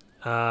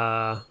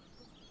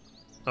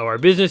 Oh, our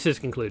business is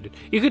concluded.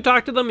 You could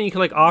talk to them and you could,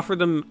 like, offer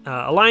them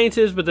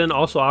alliances, but then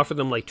also offer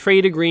them, like,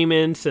 trade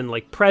agreements and,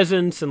 like,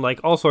 presents and, like,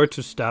 all sorts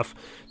of stuff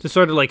to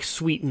sort of, like,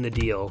 sweeten the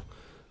deal.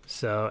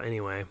 So,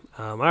 anyway.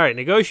 All right,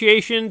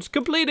 negotiations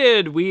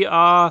completed. We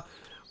are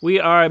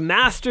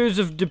masters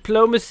of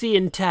diplomacy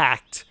and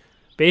tact.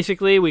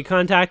 Basically, we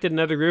contacted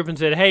another group and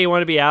said, hey, you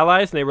want to be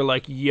allies? And they were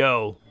like,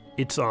 yo,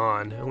 it's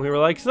on. And we were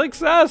like,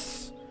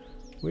 success!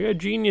 We are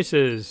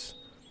geniuses.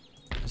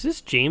 Is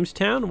this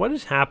Jamestown? What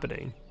is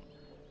happening?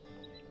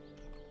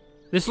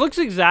 This looks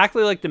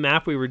exactly like the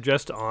map we were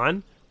just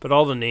on, but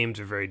all the names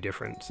are very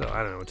different, so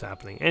I don't know what's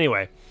happening.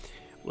 Anyway,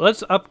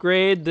 let's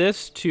upgrade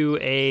this to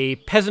a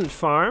peasant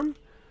farm.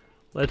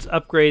 Let's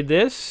upgrade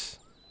this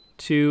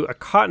to a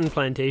cotton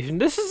plantation.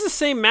 This is the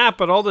same map,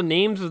 but all the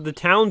names of the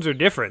towns are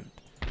different.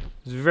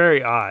 It's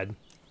very odd.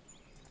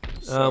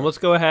 Let's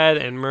go ahead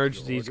and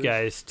merge these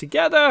guys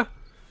together.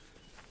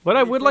 What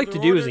I would like to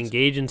do is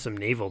engage in some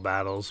naval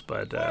battles,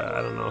 but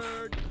I don't know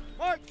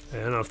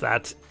if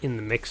that's in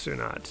the mix or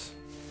not.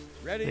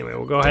 Anyway,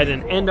 we'll go ahead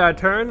and end our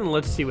turn, and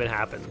let's see what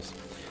happens.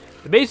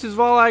 The basis of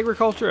all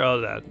agriculture, oh,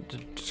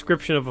 that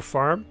description of a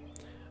farm.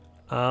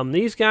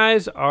 These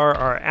guys are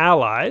our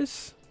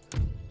allies.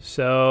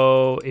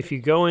 So if you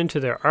go into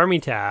their army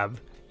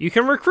tab, you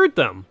can recruit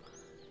them.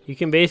 You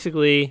can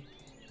basically,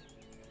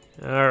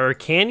 or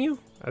can you?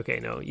 Okay,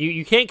 no,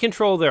 you can't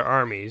control their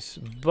armies,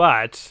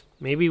 but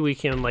maybe we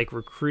can, like,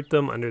 recruit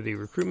them under the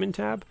recruitment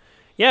tab.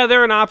 Yeah,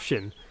 they're an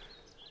option.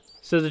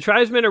 So the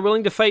tribesmen are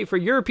willing to fight for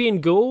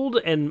European gold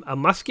and a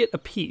musket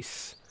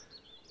apiece.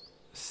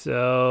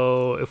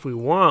 So if we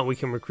want, we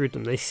can recruit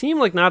them. They seem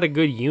like not a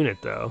good unit,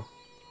 though.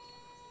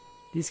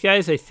 These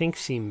guys, I think,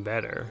 seem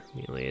better.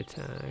 Melee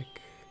attack.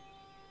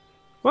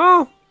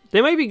 Well,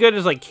 they might be good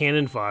as, like,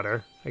 cannon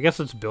fodder. I guess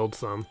let's build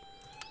some.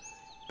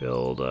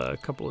 Build a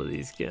couple of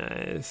these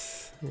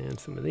guys. And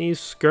some of these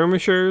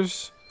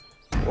skirmishers.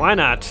 Why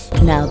not?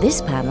 Now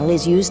this panel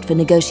is used for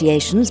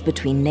negotiations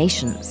between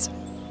nations.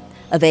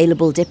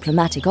 Available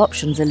diplomatic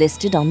options are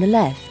listed on the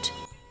left.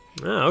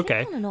 Oh,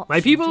 okay.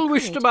 My people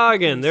wish to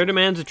bargain. Their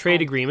demands a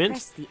trade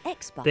agreement.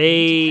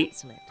 They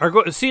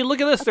are see,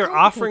 look at this. They're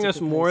offering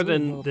us more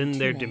than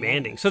they're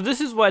demanding. So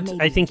this is what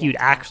I think you'd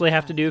actually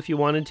have to do if you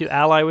wanted to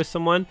ally with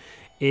someone,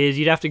 is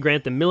you'd have to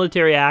grant them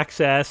military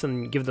access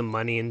and give them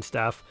money and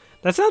stuff.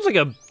 That sounds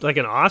like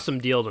an awesome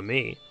deal to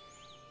me.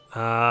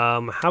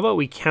 How about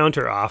we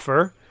counter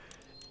offer?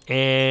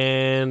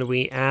 And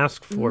we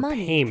ask for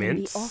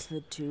payments.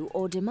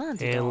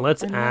 And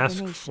let's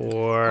ask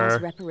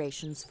for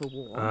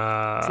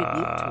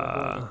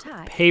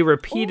pay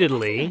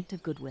repeatedly.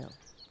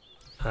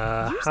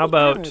 How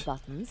about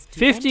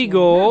 50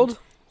 gold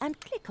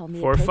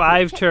for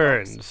 5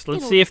 turns?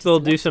 Let's see if they'll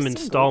do some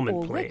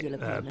installment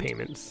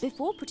payments.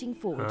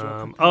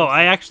 Oh,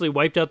 I actually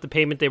wiped out the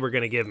payment they were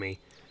going to give me.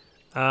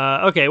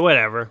 Okay,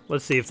 whatever.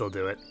 Let's see if they'll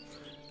do it.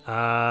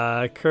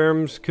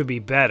 Kerms could be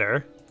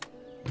better.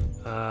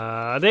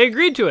 They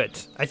agreed to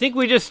it. I think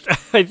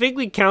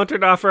we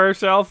countered offer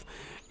ourselves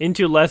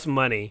into less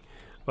money,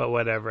 but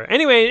whatever.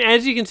 Anyway,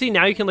 as you can see,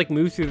 now you can, like,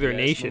 move through their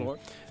nation. Lord.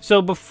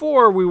 So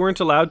before, we weren't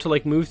allowed to,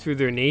 like, move through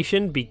their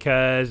nation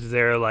because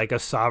they're, like, a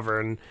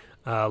sovereign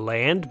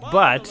land.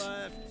 But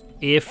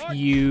if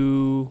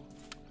you,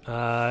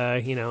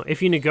 you know,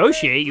 if you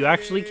negotiate, you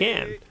actually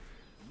can.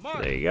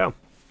 So there you go.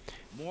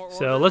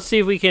 So let's see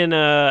if we can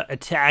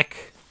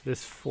attack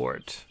this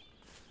fort.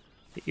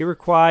 The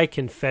Iroquois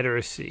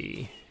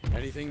Confederacy.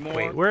 Anything more?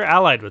 Wait, we're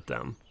allied with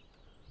them.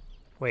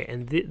 Wait,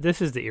 and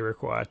this is the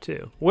Iroquois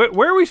too.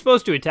 Where are we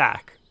supposed to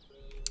attack?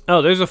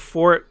 Oh, there's a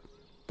fort.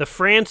 The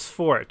France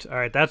fort. All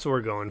right, that's what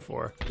we're going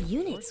for.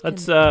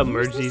 Let's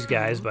merge these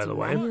guys, by the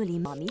way.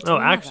 Oh,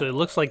 actually, it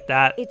looks like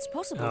that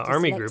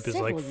army group is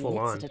like full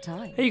on.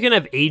 Hey, you can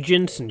have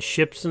agents and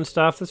ships and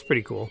stuff. That's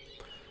pretty cool.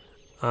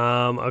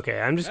 Okay,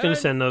 I'm just going to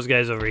send those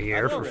guys over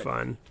here for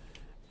fun.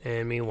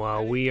 And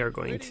meanwhile, we are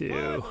going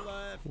to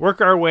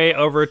work our way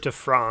over to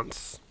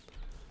France.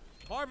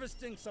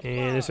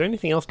 And is there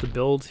anything else to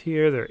build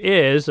here? There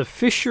is a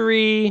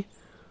fishery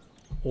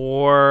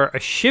or a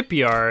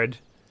shipyard.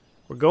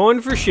 We're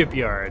going for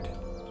shipyard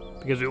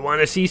because we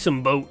want to see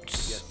some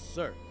boats. Yes,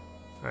 sir.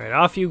 All right,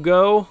 off you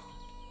go,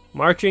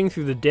 marching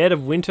through the dead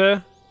of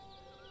winter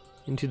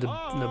into the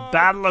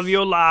battle of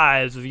your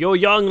lives, of your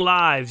young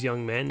lives,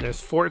 young men.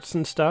 There's forts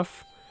and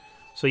stuff,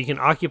 so you can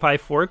occupy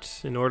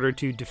forts in order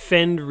to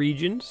defend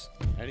regions.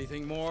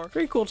 Anything more?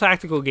 Very cool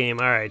tactical game.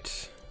 All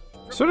right.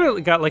 Sort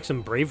of got like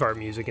some Braveheart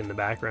music in the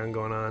background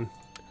going on.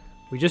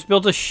 We just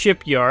built a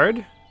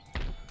shipyard.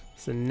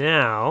 So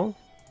now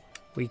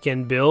we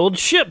can build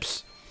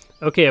ships.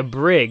 Okay, a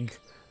brig.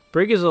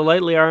 Brig is a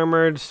lightly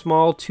armored,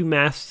 small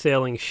two-mast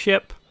sailing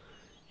ship.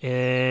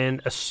 And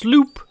a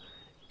sloop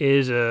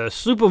is a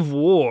sloop of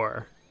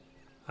war.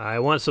 I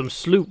want some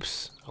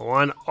sloops. I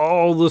want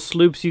all the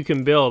sloops you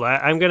can build.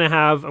 I'm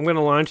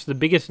gonna launch the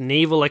biggest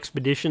naval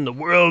expedition the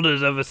world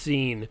has ever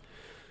seen.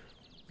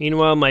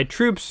 Meanwhile, my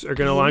troops are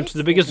going to launch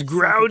the biggest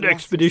ground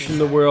expedition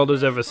the world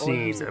has ever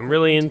seen. I'm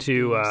really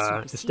into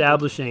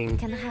establishing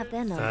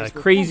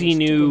crazy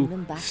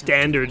new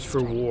standards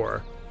for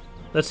war.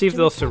 Let's see if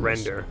they'll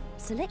surrender.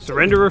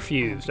 Surrender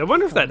refused. I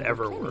wonder if that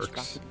ever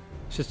works.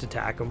 Let's just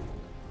attack them.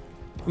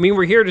 I mean,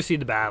 we're here to see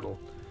the battle.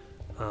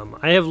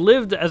 I have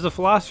lived as a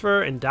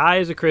philosopher and die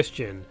as a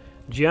Christian.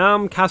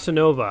 Giam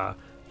Casanova.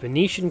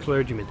 Venetian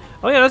clergyman.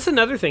 Oh yeah, that's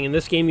another thing. In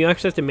this game, you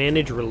actually have to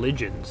manage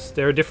religions.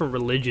 There are different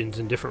religions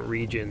in different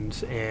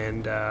regions,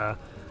 and I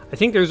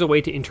think there's a way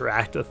to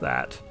interact with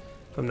that,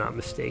 if I'm not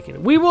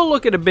mistaken. We will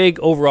look at a big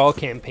overall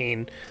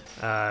campaign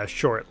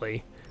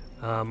shortly.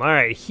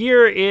 Alright,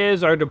 here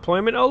is our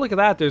deployment. Oh, look at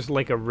that. There's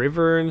like a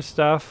river and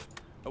stuff.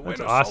 That's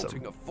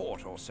awesome.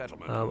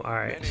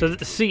 Alright, so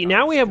see,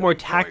 now we have more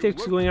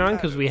tactics going on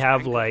because we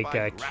have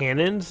like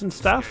cannons and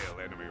stuff.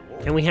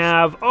 And we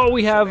have,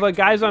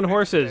 guys on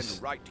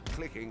horses.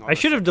 I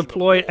should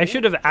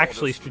have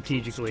actually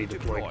strategically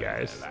deployed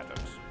guys.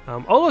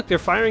 Oh look, they're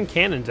firing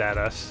cannons at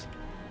us.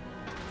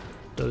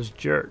 Those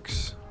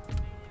jerks.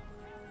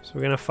 So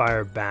we're gonna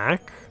fire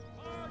back.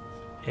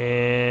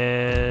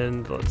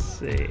 And let's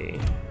see.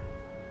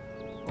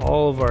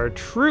 All of our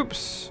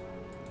troops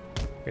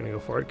are gonna go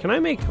forward. Can I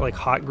make like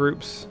hot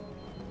groups?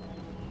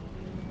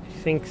 I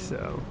think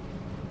so.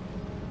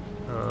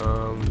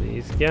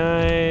 These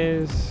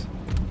guys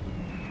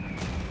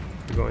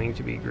going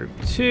to be group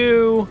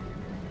 2.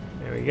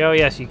 There we go.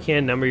 Yes, you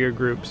can number your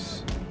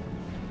groups.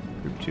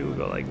 Group 2 will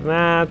go like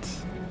that.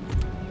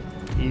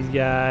 These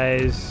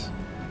guys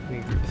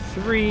would be group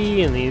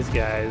 3, and these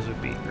guys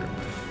would be group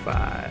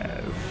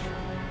 5.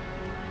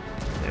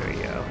 There we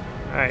go.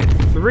 Alright,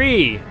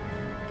 3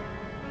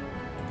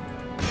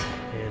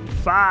 and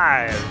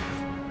 5.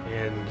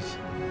 And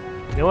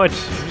you know what?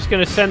 I'm just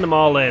gonna send them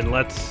all in.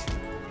 Let's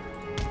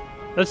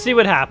see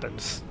what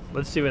happens.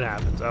 Let's see what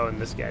happens. Oh,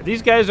 and this guy.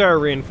 These guys are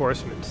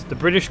reinforcements. The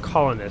British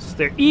colonists.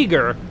 They're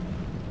eager,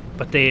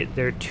 but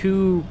they're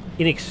too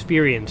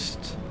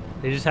inexperienced.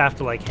 They just have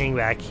to like hang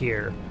back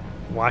here,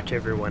 watch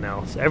everyone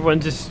else.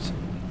 Everyone's just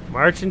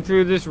marching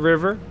through this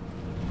river.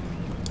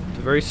 It's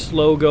a very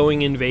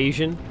slow-going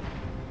invasion.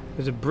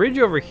 There's a bridge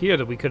over here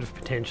that we could have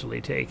potentially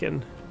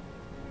taken.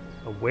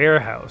 A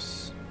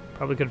warehouse.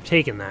 Probably could have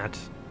taken that.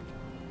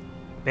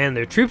 Man,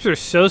 their troops are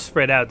so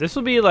spread out. This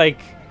will be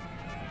like...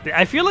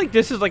 I feel like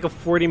this is like a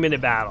 40-minute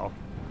battle.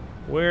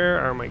 Where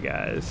are my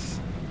guys?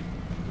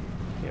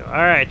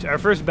 Alright, our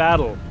first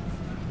battle.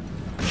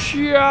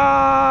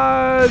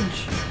 Charge!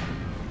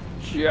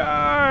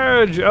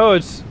 Charge! Oh,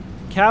 it's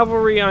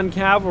cavalry on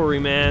cavalry,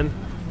 man.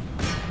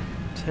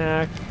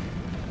 Attack.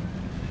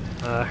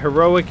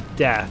 Heroic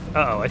death.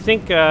 Uh-oh, I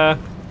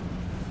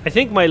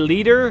think my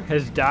leader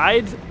has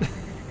died.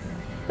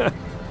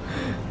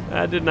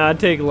 That did not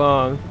take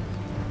long.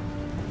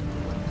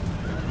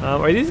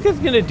 Are these guys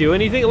gonna do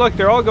anything? Look,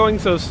 they're all going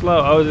so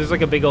slow. Oh, there's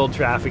like a big old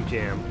traffic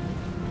jam.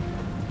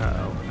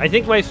 Uh-oh. I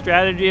think my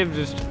strategy of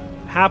just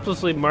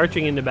haplessly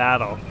marching into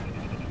battle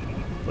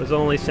was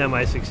only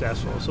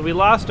semi-successful. So we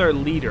lost our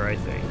leader, I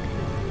think.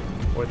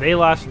 Or they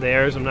lost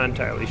theirs. I'm not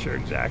entirely sure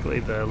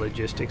exactly the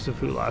logistics of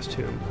who lost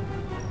whom.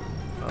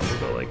 We'll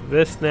go like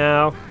this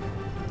now.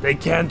 They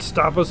can't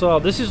stop us all.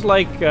 This is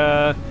like,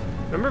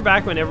 remember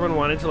back when everyone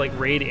wanted to like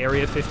raid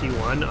Area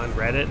 51 on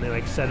Reddit and they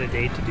like set a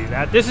date to do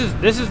that? This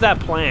is that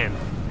plan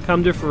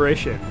come to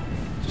fruition.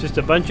 It's just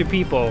a bunch of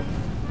people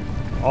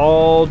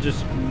all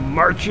just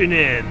marching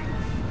in,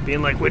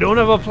 being like, we don't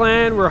have a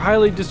plan, we're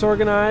highly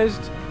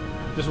disorganized,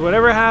 just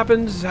whatever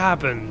happens,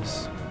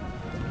 happens.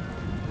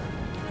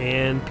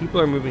 And people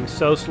are moving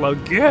so slow.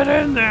 Get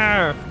in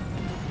there!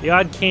 The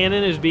odd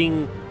cannon is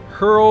being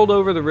hurled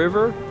over the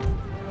river.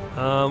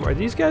 Are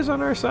these guys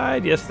on our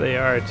side? Yes, they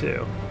are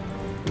too.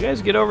 You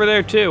guys get over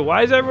there too.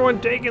 Why is everyone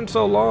taking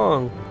so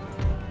long?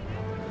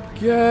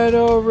 Get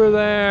over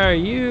there!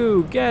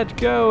 You get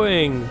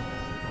going!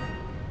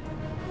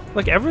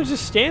 Look, everyone's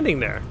just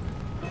standing there.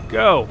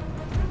 Go!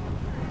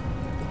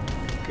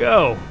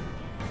 Go!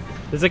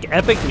 There's like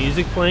epic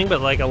music playing,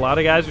 but like a lot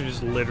of guys are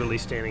just literally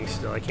standing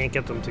still. I can't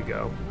get them to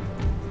go.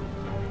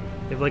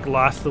 They've like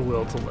lost the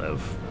will to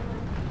live.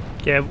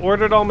 Okay, I've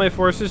ordered all my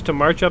forces to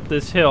march up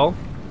this hill.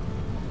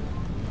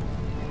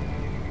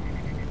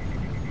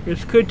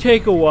 This could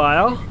take a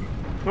while.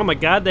 Oh my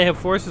god, they have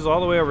forces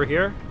all the way over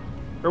here?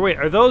 Or wait,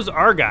 are those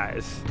our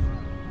guys?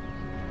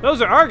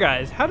 Those are our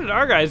guys. How did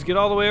our guys get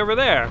all the way over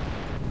there?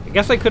 I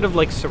guess I could have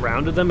like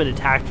surrounded them and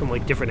attacked from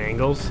like different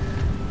angles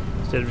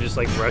instead of just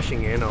like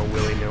rushing in all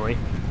willy-nilly.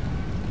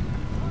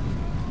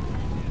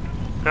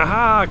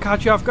 Aha!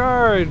 Caught you off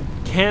guard,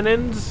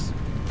 cannons.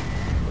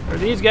 What are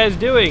these guys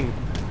doing?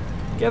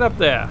 Get up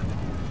there.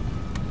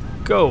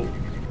 Go.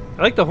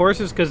 I like the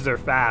horses because they're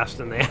fast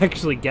and they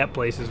actually get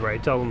places where I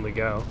tell them to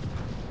go.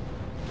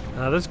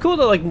 That's cool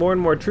that like more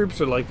and more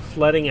troops are like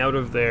flooding out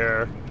of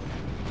their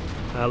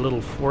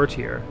little fort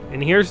here.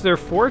 And here's their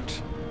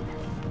fort.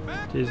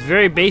 It is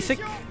very basic.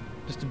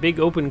 Just a big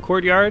open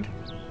courtyard.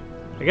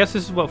 I guess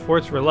this is what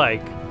forts were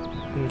like.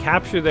 We can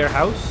capture their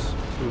house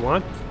if we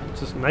want.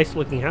 It's just a nice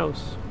looking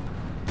house.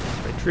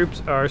 My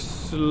troops are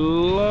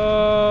slowly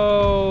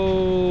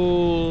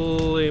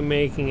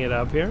making it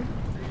up here.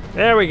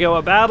 There we go,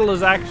 a battle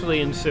is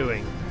actually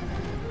ensuing.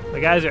 The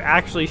guys are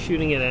actually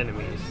shooting at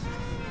enemies.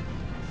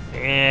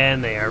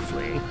 And they are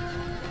fleeing.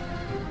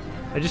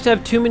 I just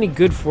have too many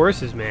good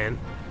forces, man.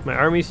 My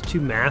army's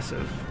too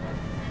massive.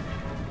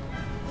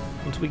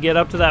 Once we get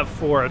up to that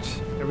fort,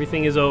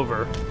 everything is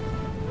over.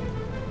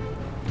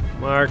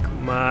 Mark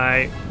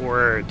my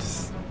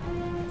words.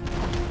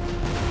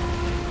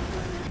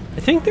 I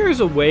think there is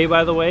a way,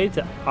 by the way,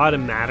 to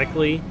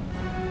automatically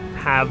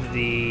have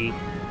the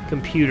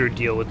computer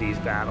deal with these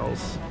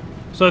battles.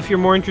 So if you're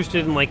more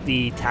interested in like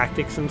the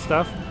tactics and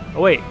stuff.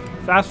 Oh wait,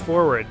 fast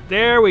forward.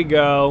 There we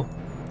go.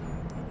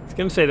 I was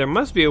gonna say there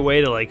must be a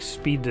way to like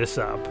speed this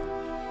up.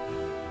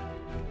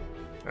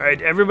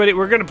 Alright, everybody,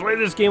 we're gonna play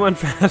this game on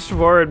fast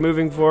forward,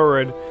 moving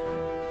forward.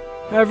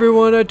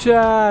 Everyone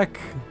attack!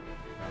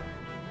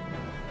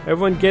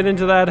 Everyone get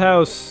into that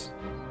house.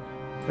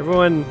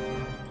 Everyone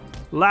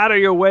ladder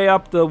your way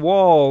up the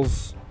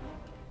walls.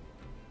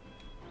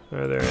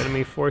 Are there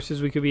enemy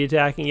forces we could be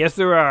attacking? Yes,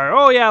 there are.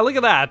 Oh yeah, look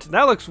at that.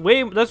 That looks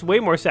that's way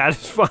more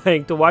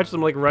satisfying to watch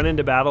them like run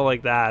into battle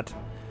like that.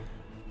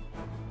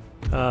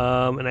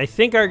 And I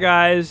think our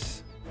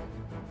guys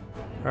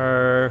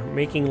are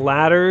making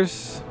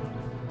ladders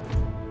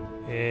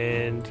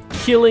and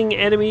killing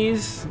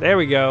enemies. There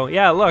we go.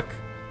 Yeah, look.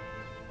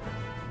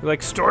 They're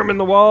like storming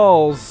the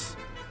walls.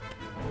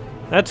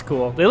 That's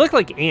cool. They look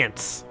like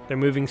ants. They're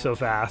moving so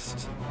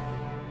fast.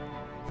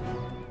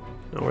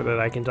 Nowhere that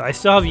I can tell. I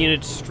still have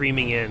units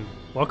streaming in.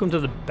 Welcome to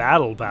the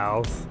battle,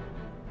 pals.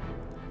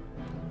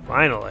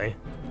 Finally.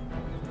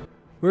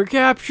 We're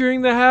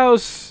capturing the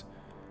house!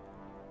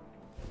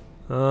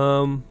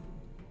 And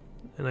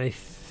I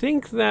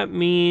think that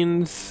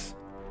means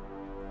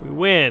we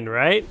win,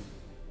 right?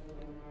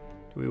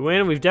 Do we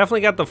win? We've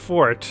definitely got the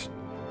fort.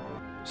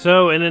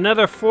 So in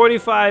another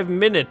 45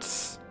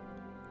 minutes,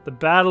 the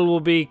battle will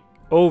be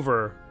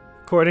over,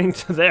 according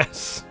to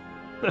this.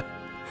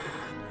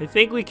 I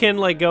think we can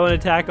like go and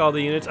attack all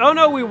the units. Oh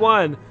no, we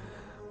won!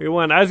 We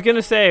won. I was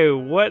gonna say,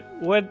 what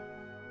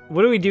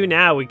do we do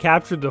now? We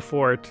captured the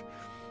fort.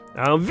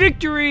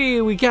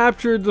 Victory! We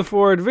captured the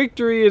fort.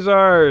 Victory is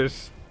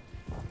ours.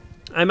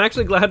 I'm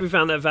actually glad we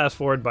found that fast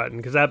forward button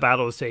because that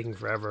battle was taking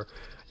forever.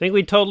 I think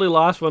we totally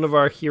lost one of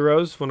our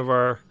heroes. One of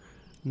our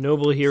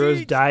noble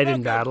heroes died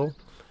in battle.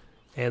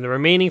 And the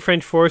remaining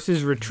French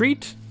forces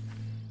retreat.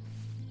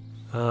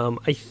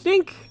 I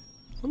think...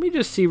 Let me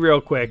just see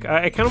real quick.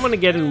 I kind of want to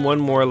get in one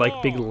more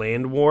like big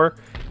land war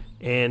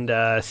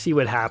and see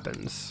what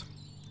happens.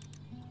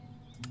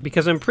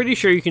 Because I'm pretty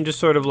sure you can just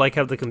sort of like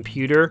have the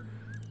computer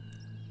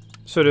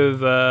sort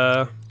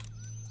of,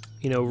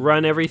 you know,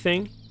 run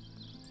everything.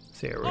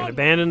 So yeah, we're going to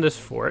abandon this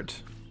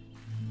fort.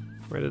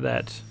 Where did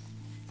that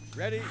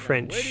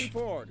French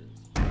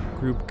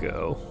group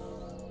go?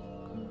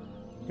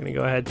 We're going to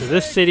go ahead to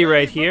this city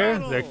right here,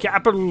 their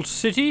capital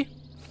city.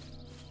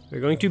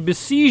 We're going to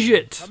besiege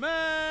it.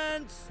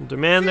 We'll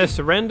demand their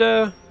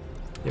surrender.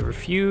 They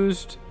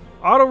refused.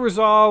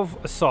 Auto-resolve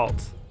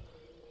assault.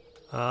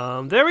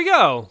 There we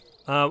go.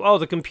 Oh,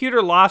 the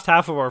computer lost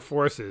half of our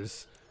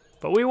forces.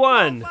 But we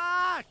won.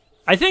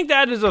 I think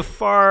that is a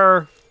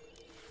far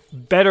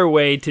better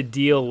way to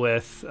deal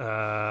with...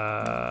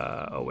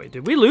 oh, wait.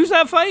 Did we lose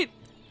that fight?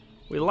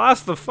 We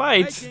lost the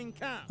fight.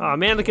 Oh,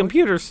 man, the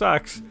computer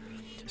sucks.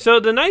 So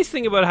the nice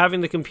thing about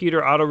having the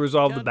computer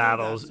auto-resolve the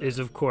battles is,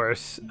 of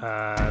course,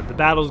 the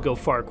battles go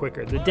far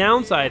quicker. The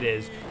downside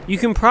is you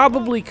can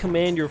probably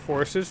command your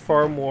forces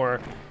far more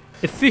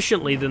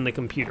efficiently than the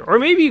computer. Or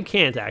maybe you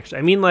can't, actually.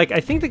 I mean, like, I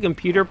think the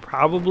computer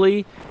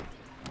probably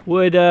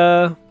would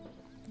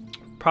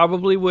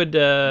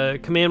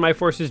command my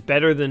forces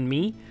better than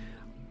me,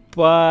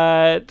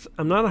 but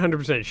I'm not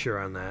 100% sure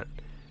on that.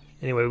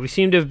 Anyway, we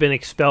seem to have been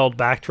expelled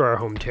back to our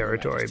home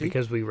territory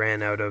because we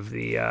ran out of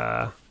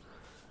the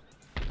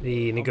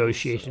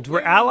negotiations.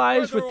 We're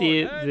allies with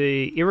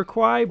the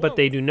Iroquois, but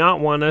they do not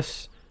want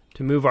us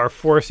to move our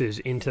forces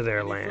into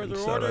their land,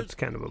 so that's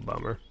kind of a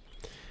bummer.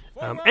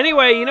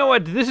 Anyway, you know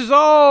what? This has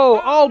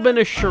all been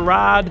a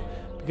charade,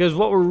 because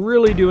what we're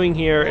really doing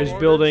here is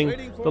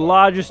building the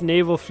largest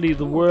naval fleet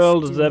the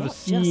world has ever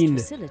seen.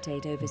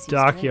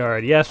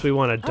 Dockyard. Yes, we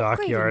want a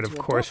dockyard. Of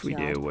course we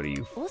do. What are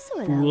you,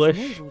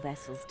 foolish?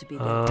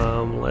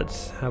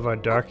 Let's have our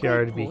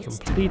dockyard be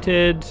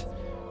completed.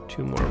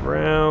 2 more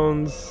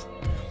rounds.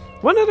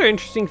 One other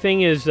interesting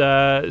thing is,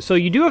 so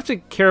you do have to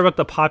care about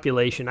the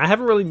population. I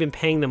haven't really been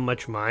paying them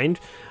much mind,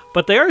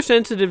 but they are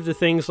sensitive to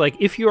things like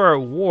if you are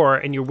at war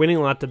and you're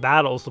winning lots of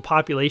battles, the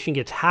population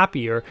gets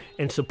happier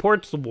and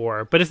supports the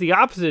war. But if the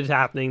opposite is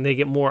happening, they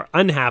get more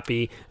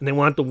unhappy and they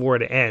want the war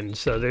to end.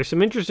 So there's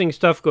some interesting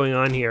stuff going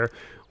on here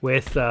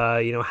with,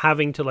 you know,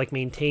 having to like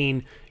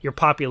maintain your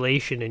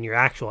population and your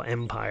actual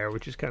empire,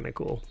 which is kind of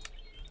cool.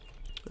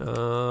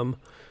 Oh,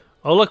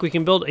 look, we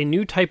can build a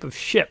new type of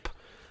ship.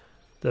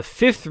 The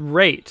 5th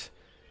rate.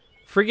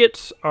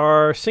 Frigates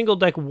are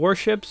single-deck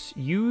warships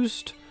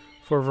used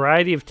for a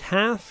variety of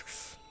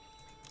tasks.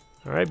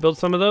 Alright, build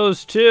some of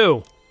those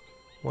too.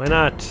 Why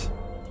not?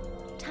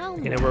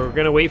 Okay, we're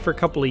going to wait for a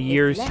couple of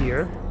years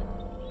here.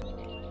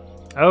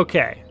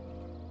 Okay.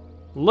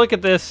 Look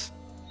at this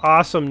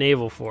awesome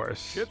naval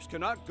force. Ships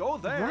cannot go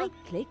there.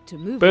 Right-click to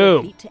move Boom.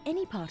 your fleet to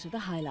any part of the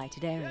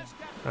highlighted area.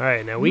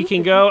 Alright, now we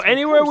can go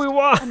anywhere we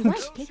want And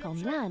right-click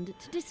on land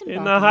to disembark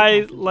in the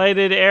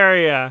highlighted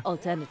area.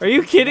 Are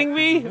you kidding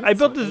me? I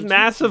built this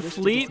massive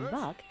fleet,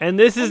 and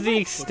this is the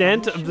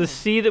extent of the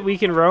sea that we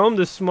can roam,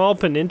 this small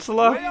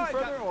peninsula?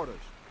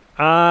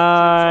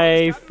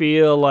 I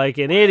feel like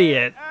an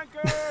idiot.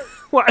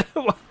 What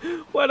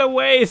a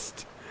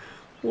waste.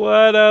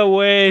 What a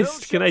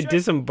waste. Can I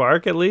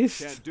disembark at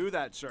least? Can't do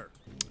that, sir.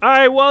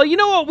 Alright, well, you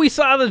know what? We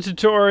saw the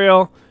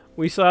tutorial.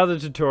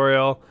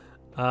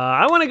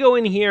 I want to go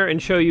in here and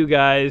show you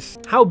guys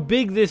how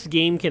big this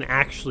game can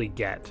actually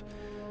get.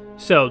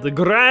 So, the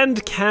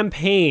Grand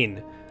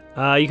Campaign.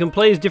 You can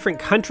play as different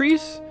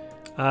countries,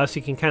 so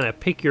you can kind of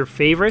pick your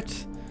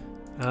favorites.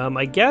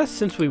 I guess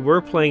since we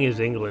were playing as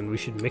England, we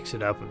should mix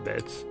it up a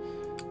bit.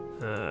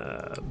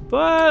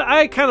 But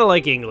I kind of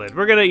like England.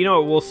 We're gonna,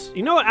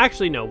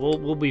 actually no,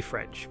 we'll be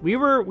French. We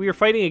were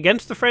fighting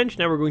against the French.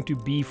 Now we're going to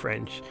be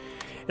French.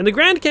 And the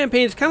Grand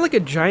Campaign is kind of like a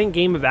giant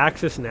game of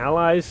Axis and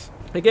Allies.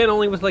 Again,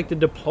 only with like the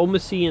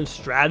diplomacy and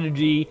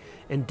strategy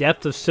and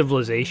depth of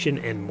civilization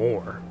and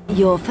more.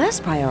 Your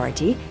first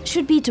priority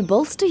should be to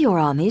bolster your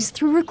armies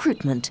through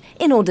recruitment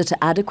in order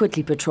to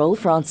adequately patrol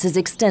France's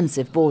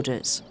extensive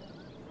borders.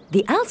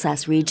 The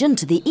Alsace region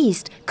to the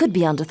east could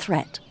be under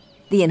threat.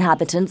 The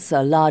inhabitants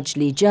are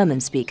largely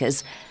German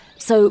speakers,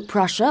 so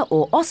Prussia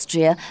or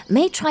Austria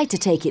may try to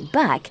take it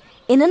back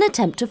in an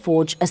attempt to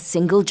forge a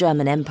single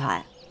German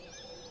empire.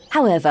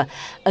 However,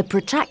 a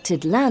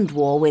protracted land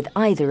war with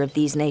either of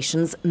these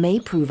nations may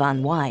prove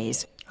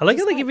unwise. I like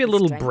how they give you a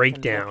little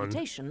breakdown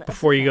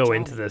before you go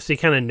into this, so you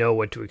kind of know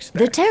what to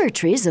expect. The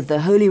territories of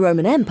the Holy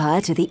Roman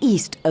Empire to the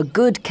east are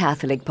good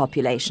Catholic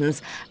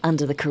populations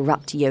under the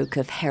corrupt yoke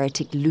of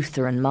heretic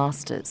Lutheran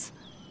masters.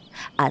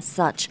 As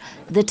such,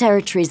 the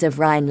territories of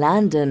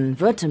Rhineland and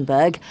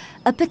Württemberg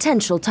are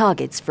potential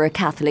targets for a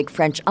Catholic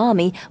French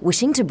army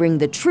wishing to bring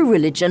the true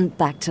religion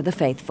back to the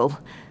faithful.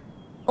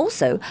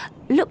 Also,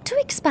 look to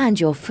expand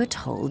your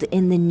foothold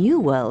in the new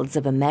worlds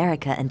of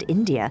America and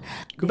India.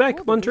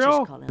 Quebec,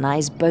 Montreal.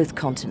 Colonized both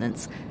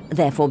continents,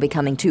 therefore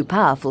becoming too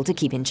powerful to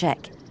keep in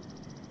check.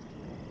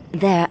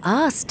 There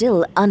are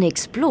still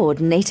unexplored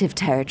native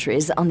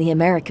territories on the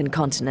American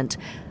continent,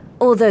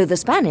 although the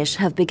Spanish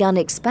have begun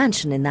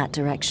expansion in that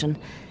direction.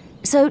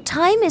 So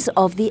time is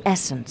of the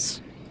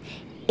essence.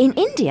 In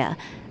India,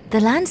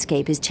 the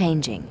landscape is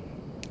changing.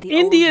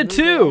 India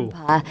too!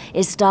 Empire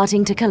is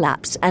starting to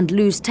collapse and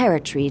lose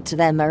territory to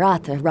their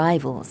Maratha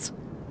rivals.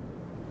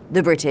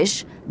 The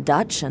British,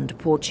 Dutch and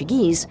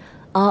Portuguese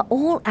are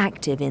all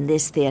active in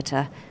this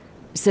theatre,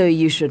 so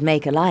you should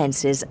make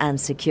alliances and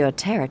secure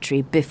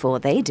territory before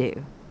they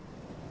do.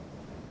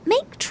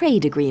 Make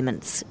trade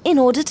agreements in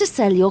order to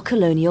sell your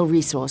colonial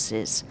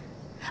resources.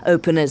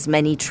 Open as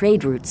many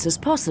trade routes as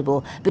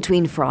possible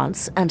between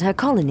France and her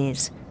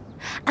colonies.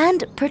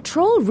 And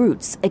patrol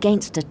routes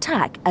against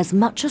attack as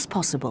much as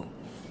possible.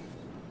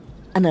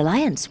 An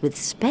alliance with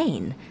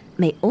Spain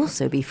may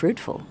also be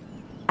fruitful,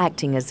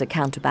 acting as a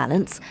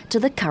counterbalance to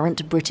the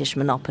current British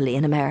monopoly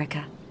in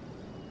America.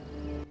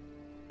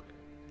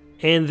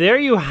 And there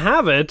you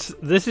have it.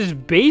 This is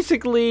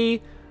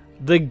basically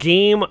the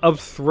Game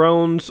of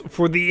Thrones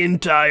for the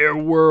entire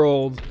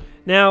world.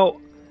 Now,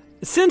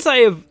 since I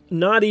have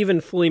not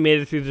even fully made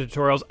it through the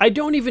tutorials, I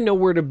don't even know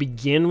where to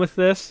begin with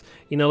this.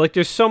 You know, like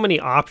there's so many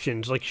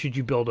options. Like, should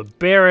you build a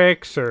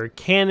barracks or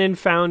cannon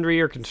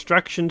foundry or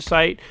construction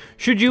site?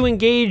 Should you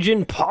engage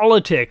in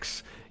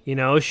politics? You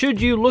know,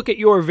 should you look at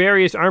your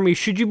various armies?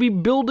 Should you be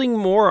building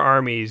more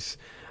armies?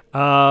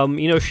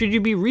 You know, should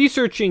you be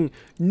researching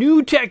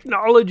new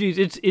technologies?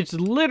 It's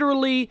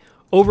literally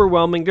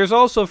overwhelming. There's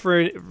also,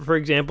 for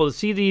example,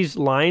 see these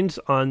lines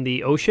on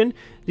the ocean?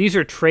 These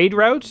are trade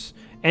routes.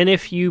 And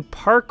if you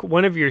park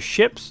one of your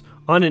ships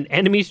on an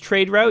enemy's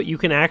trade route, you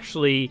can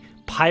actually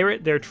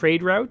pirate their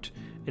trade route.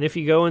 And if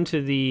you go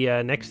into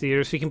the next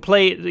theater, so you can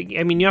play,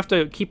 I mean, you have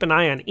to keep an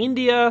eye on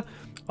India.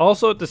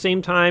 Also, at the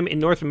same time, in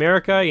North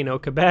America, you know,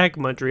 Quebec,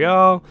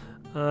 Montreal,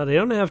 they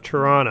don't have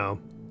Toronto,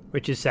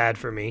 which is sad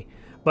for me.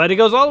 But it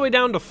goes all the way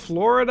down to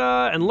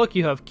Florida, and look,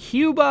 you have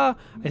Cuba.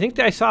 I think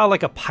that I saw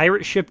like a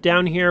pirate ship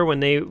down here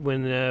when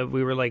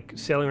we were like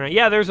sailing around.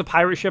 Yeah, there's a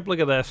pirate ship. Look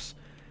at this,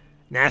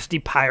 nasty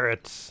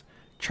pirates.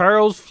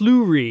 Charles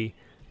Fleury,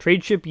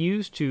 trade ship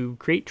used to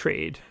create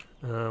trade.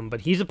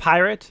 But he's a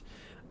pirate.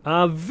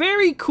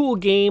 Very cool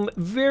game,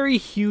 very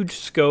huge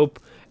scope.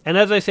 And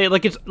as I say,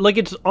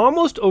 it's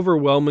almost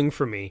overwhelming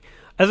for me.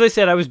 As I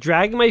said, I was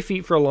dragging my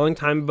feet for a long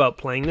time about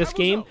playing this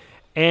game,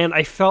 and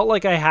I felt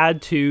like I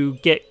had to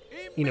get,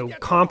 you know,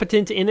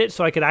 competent in it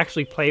so I could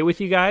actually play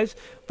with you guys.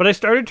 But I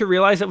started to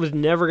realize that was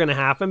never going to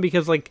happen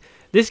because, like,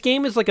 this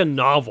game is like a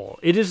novel.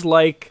 It is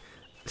like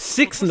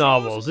 6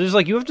 novels. It's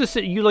like you have to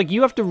sit,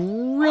 you have to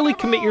really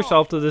commit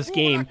yourself to this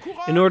game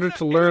in order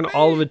to learn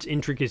all of its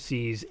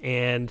intricacies.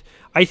 And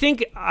I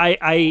think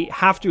I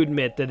have to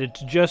admit that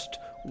it's just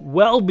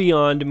well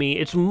beyond me.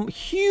 It's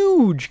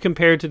huge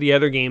compared to the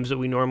other games that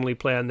we normally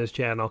play on this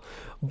channel.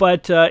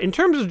 But in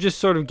terms of just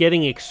sort of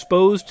getting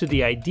exposed to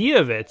the idea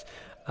of it,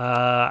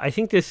 I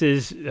think this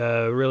is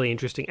really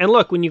interesting. And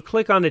look, when you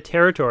click on a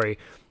territory,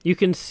 you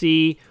can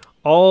see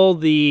all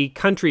the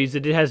countries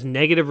that it has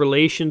negative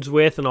relations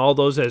with and all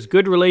those it has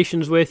good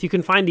relations with. You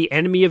can find the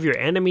enemy of your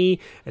enemy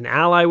and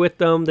ally with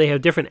them. They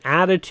have different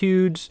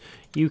attitudes.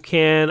 You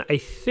can, I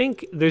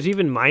think there's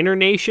even minor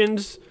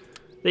nations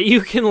that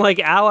you can like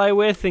ally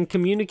with and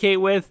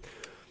communicate with.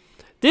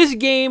 This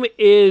game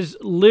is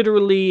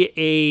literally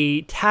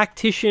a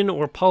tactician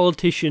or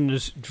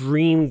politician's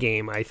dream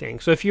game, I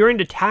think. So if you're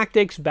into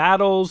tactics,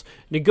 battles,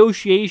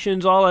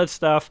 negotiations, all that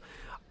stuff,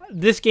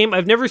 this game,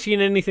 I've never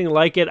seen anything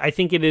like it. I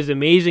think it is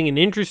amazing and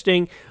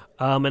interesting,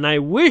 and I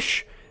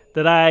wish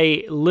that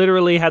I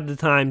literally had the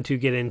time to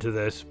get into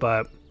this,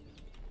 but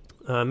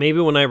maybe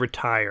when I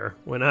retire.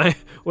 When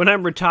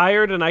I'm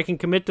retired and I can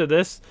commit to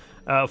this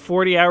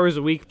 40 hours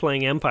a week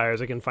playing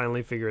Empires, I can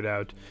finally figure it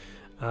out.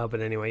 But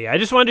anyway, yeah, I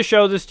just wanted to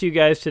show this to you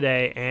guys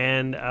today,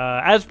 and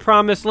as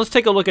promised, let's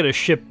take a look at a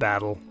ship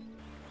battle.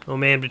 Oh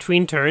man,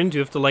 between turns,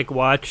 you have to like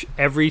watch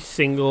every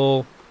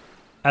single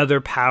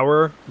other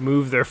power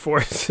move their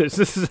forces.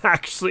 This is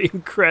actually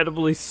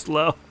incredibly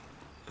slow.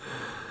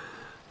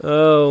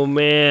 Oh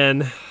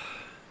man.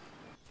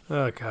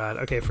 Oh god.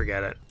 Okay,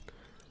 forget it.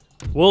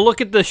 We'll look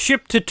at the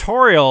ship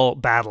tutorial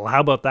battle. How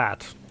about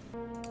that?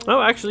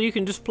 Oh, actually, you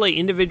can just play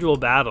individual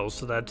battles,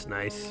 so that's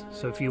nice.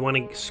 So if you want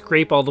to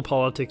scrape all the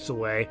politics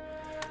away,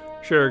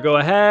 sure, go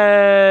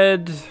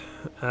ahead.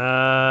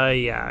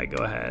 Yeah,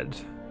 go ahead.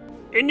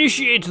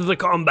 Initiate the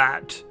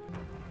combat.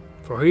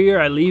 For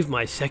here I leave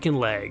my second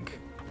leg.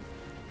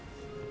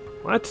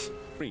 What?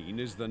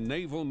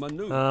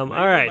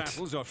 Alright,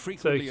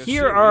 so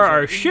here are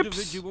our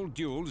ships,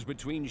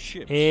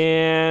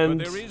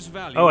 and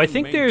oh, I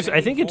think it's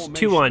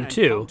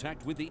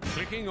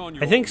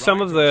 2-on-2. I think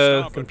some of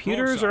the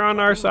computers are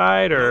on our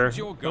side, or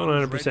don't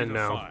 100%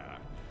 know.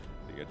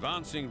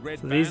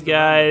 So these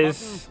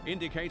guys,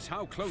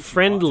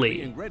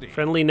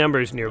 friendly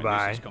numbers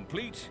nearby.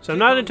 So I'm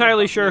not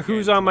entirely sure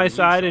who's on my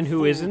side and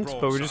who isn't,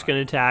 but we're just going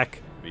to attack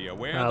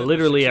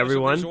literally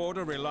everyone.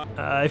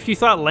 If you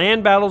thought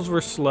land battles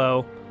were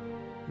slow,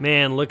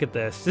 man, look at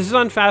this. This is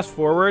on fast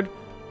forward.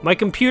 My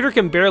computer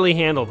can barely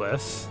handle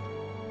this.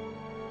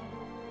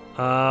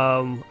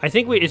 I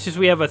think it's just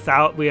we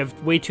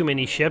have way too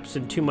many ships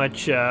and too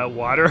much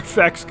water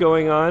effects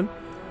going on.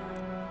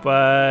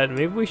 But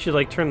maybe we should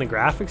like turn the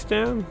graphics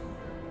down.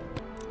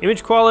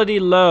 Image quality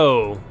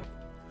low. All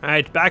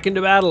right, back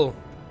into battle.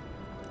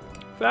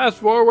 Fast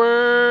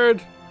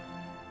forward.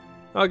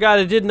 Oh god,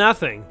 it did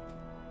nothing.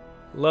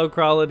 Low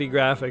quality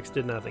graphics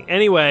did nothing.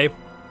 Anyway,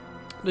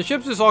 the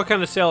ships just all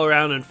kind of sail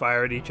around and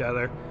fire at each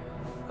other.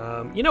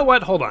 You know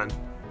what? Hold on.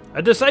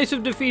 A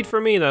decisive defeat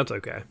for me, that's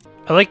okay.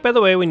 I like, by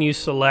the way, when you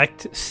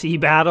select sea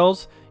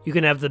battles, you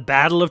can have the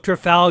Battle of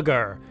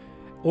Trafalgar.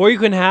 Or you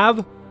can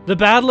have the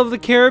Battle of the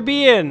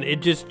Caribbean.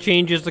 It just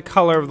changes the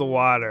color of the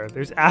water.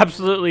 There's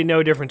absolutely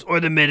no difference. Or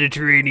the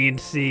Mediterranean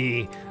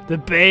Sea. The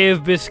Bay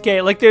of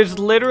Biscay. Like, there's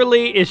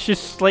literally, it's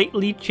just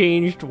slightly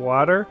changed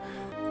water.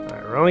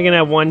 Alright, we're only going to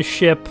have one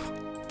ship.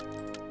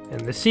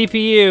 And the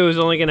CPU is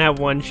only going to have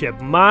one ship.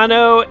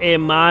 Mano a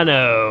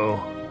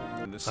mano.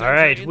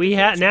 Alright, we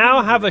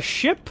now have a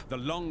ship.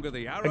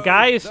 A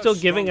guy is still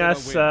giving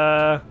us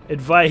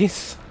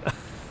advice.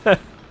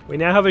 We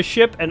now have a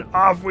ship, and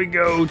off we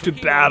go to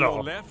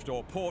battle.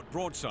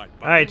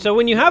 Alright, so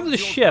when you have the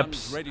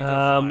ships,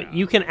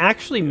 you can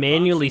actually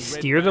manually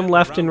steer them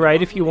left and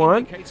right if you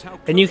want.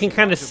 And you can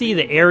kind of see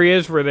the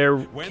areas where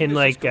they can,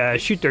 like,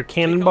 shoot their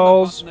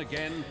cannonballs.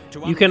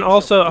 You can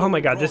also... Oh my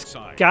god, this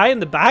guy in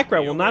the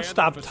background will not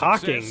stop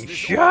talking.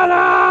 Shut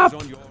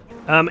up!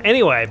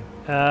 Anyway,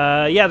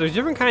 yeah, there's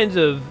different kinds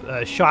of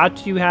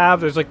shots you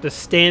have. There's, like, the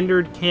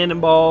standard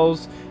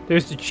cannonballs.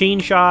 There's the chain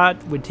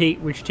shot,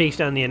 which takes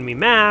down the enemy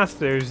mass.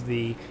 There's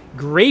the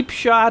grape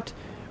shot,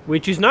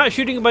 which is not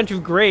shooting a bunch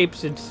of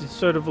grapes. It's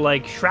sort of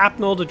like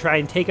shrapnel to try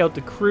and take out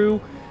the crew.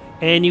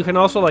 And you can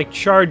also, like,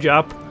 charge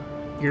up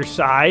your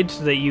side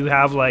so that you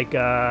have, like,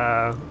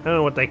 I don't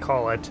know what they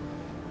call it.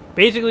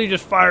 Basically,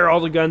 just fire all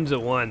the guns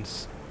at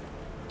once.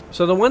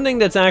 So the one thing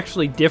that's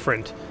actually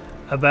different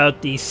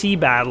about the sea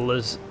battle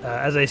is,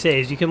 as I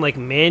say, is you can, like,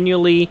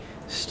 manually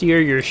steer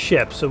your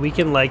ship. So we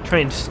can, like, try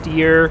and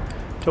steer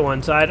to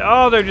one side.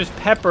 Oh, they're just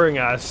peppering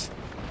us.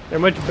 They're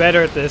much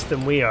better at this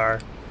than we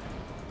are.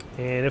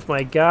 And if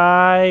my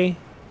guy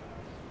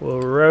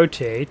will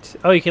rotate...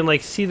 Oh, you can, like,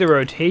 see the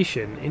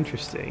rotation.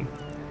 Interesting.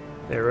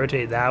 They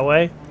rotate that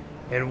way.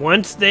 And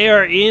once they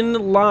are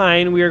in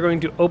line, we are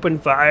going to open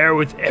fire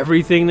with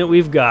everything that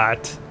we've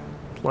got.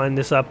 Line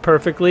this up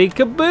perfectly.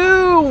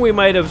 Kaboom! We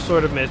might have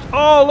sort of missed.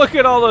 Oh, look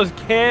at all those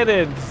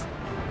cannons!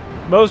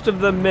 Most of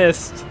them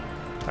missed.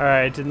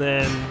 Alright, and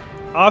then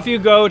off you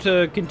go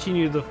to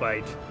continue the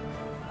fight.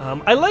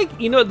 I like,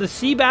 you know, the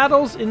sea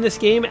battles in this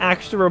game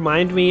actually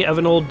remind me of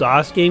an old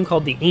DOS game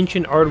called The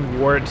Ancient Art of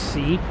War at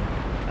Sea.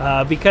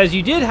 Because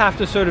you did have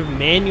to sort of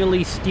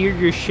manually steer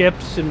your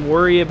ships and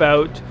worry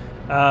about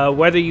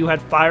whether you had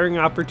firing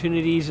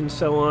opportunities and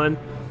so on.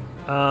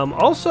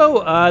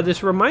 Also,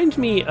 this reminds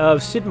me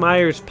of Sid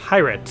Meier's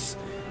Pirates,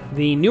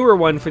 the newer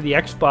one for the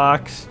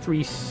Xbox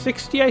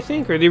 360, I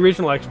think, or the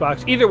original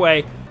Xbox. Either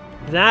way,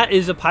 that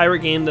is a pirate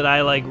game that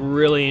I, like,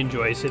 really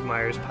enjoy, Sid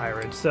Meier's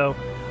Pirates. So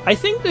I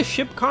think the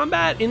ship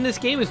combat in this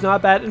game is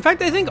not bad. In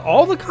fact, I think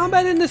all the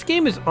combat in this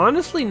game is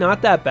honestly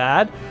not that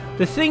bad.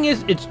 The thing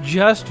is, it's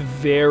just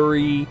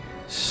very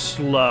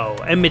slow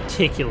and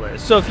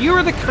meticulous. So if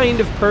you're the kind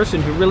of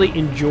person who really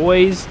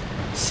enjoys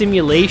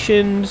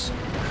simulations,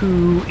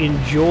 who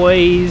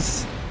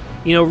enjoys,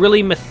 you know,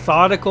 really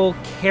methodical,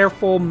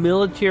 careful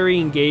military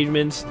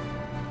engagements,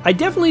 I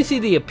definitely see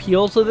the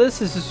appeal to this.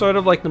 This is sort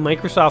of like the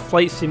Microsoft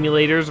flight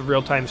simulators of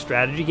real-time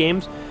strategy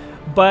games.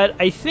 But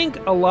I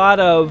think a lot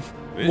of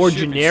more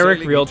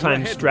generic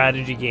real-time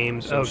strategy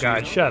games... Oh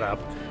god, shut up.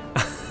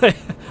 I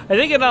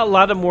think a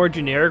lot of more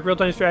generic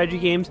real-time strategy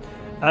games,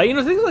 you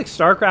know, things like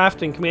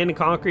StarCraft and Command &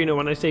 Conquer, you know,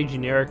 when I say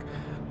generic,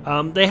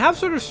 they have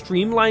sort of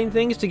streamlined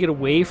things to get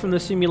away from the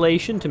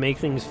simulation to make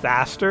things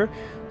faster.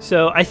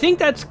 So I think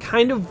that's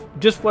kind of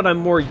just what I'm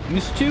more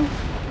used to.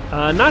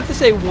 Not to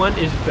say one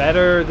is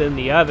better than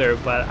the other,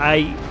 but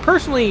I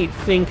personally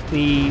think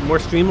the more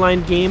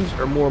streamlined games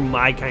are more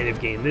my kind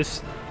of game.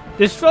 This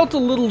felt a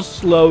little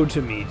slow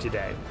to me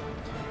today.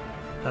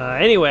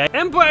 Anyway,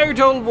 Empire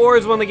Total War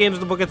is one of the games in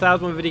the book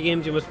 1,001 video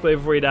games you must play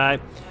before you die.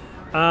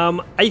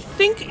 I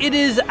think it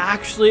is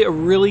actually a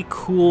really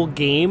cool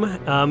game,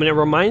 and it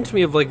reminds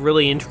me of, like,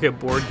 really intricate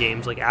board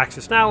games like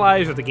Axis and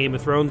Allies or the Game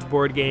of Thrones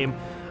board game.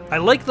 I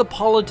like the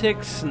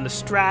politics and the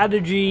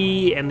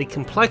strategy and the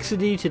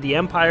complexity to the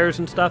empires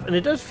and stuff, and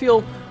it does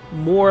feel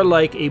more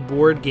like a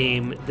board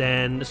game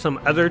than some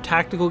other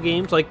tactical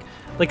games. Like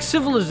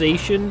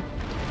Civilization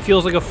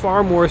feels like a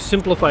far more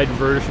simplified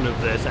version of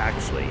this,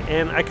 actually,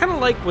 and I kind of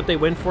like what they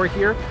went for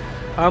here.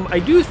 I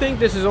do think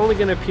this is only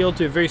going to appeal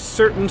to a very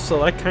certain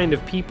select kind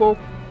of people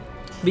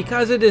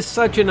because it is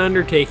such an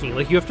undertaking.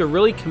 Like, you have to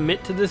really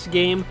commit to this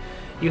game.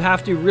 You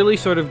have to really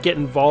sort of get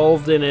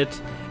involved in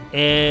it,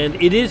 and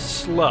it is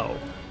slow.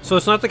 So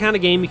it's not the kind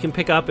of game you can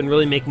pick up and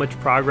really make much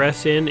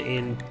progress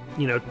in,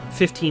 you know,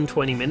 15,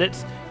 20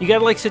 minutes. You got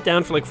to, like, sit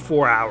down for like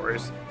 4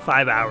 hours,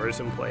 5 hours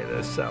and play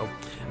this. So,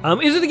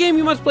 is it a game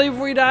you must play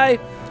before you die?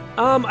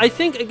 I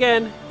think,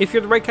 again, if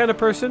you're the right kind of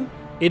person,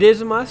 it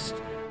is a must.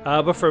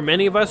 But for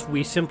many of us,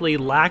 we simply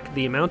lack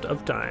the amount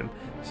of time.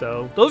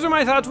 So those are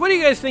my thoughts. What do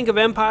you guys think of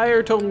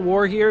Empire Total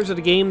War here? Is it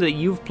a game that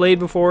you've played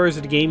before? Is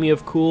it a game you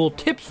have cool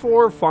tips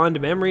for, fond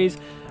memories?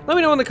 Let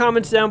me know in the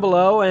comments down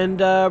below.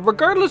 And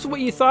regardless of what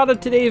you thought of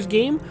today's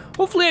game,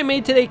 hopefully I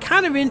made today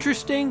kind of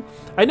interesting.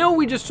 I know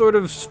we just sort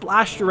of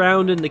splashed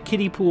around in the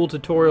kiddie pool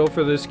tutorial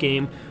for this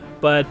game,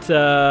 but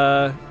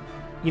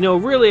you know,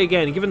 really,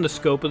 again, given the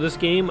scope of this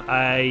game,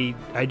 I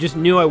just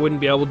knew I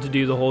wouldn't be able to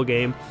do the whole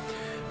game.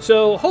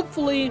 So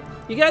hopefully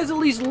you guys at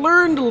least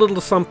learned a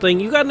little something.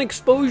 You got an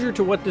exposure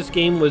to what this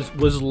game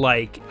was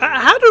like.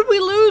 How did we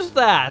lose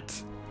that?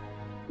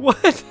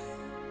 What?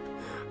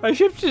 Our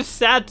ships just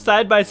sat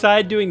side by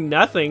side doing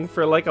nothing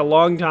for like a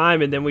long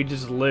time and then we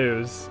just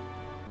lose.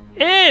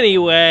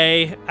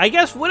 Anyway, I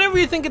guess whatever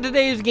you think of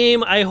today's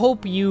game, I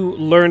hope you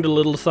learned a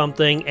little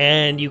something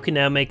and you can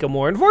now make a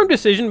more informed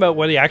decision about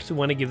whether you actually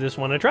want to give this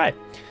one a try.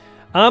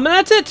 And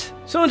that's it.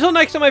 So until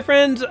next time, my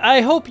friends,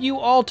 I hope you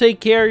all take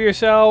care of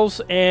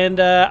yourselves, and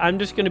I'm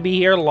just going to be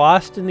here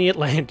lost in the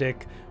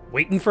Atlantic,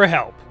 waiting for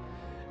help.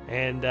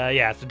 And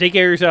yeah, so take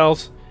care of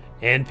yourselves,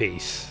 and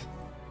peace.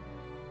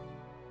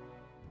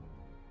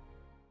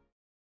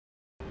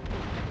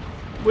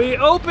 We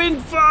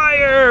opened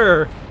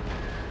fire!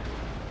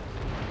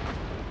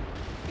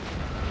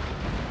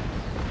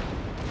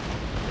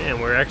 Man,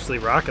 we're actually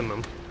rocking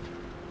them.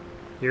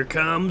 Here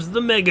comes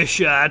the mega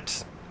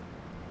shot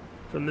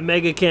from the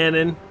mega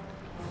cannon.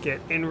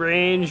 Get in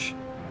range.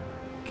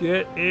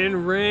 Get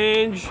in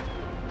range.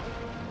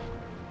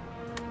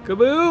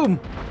 Kaboom!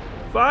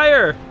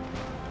 Fire!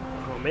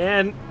 Oh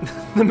man,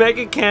 the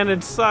mega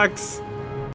cannon sucks.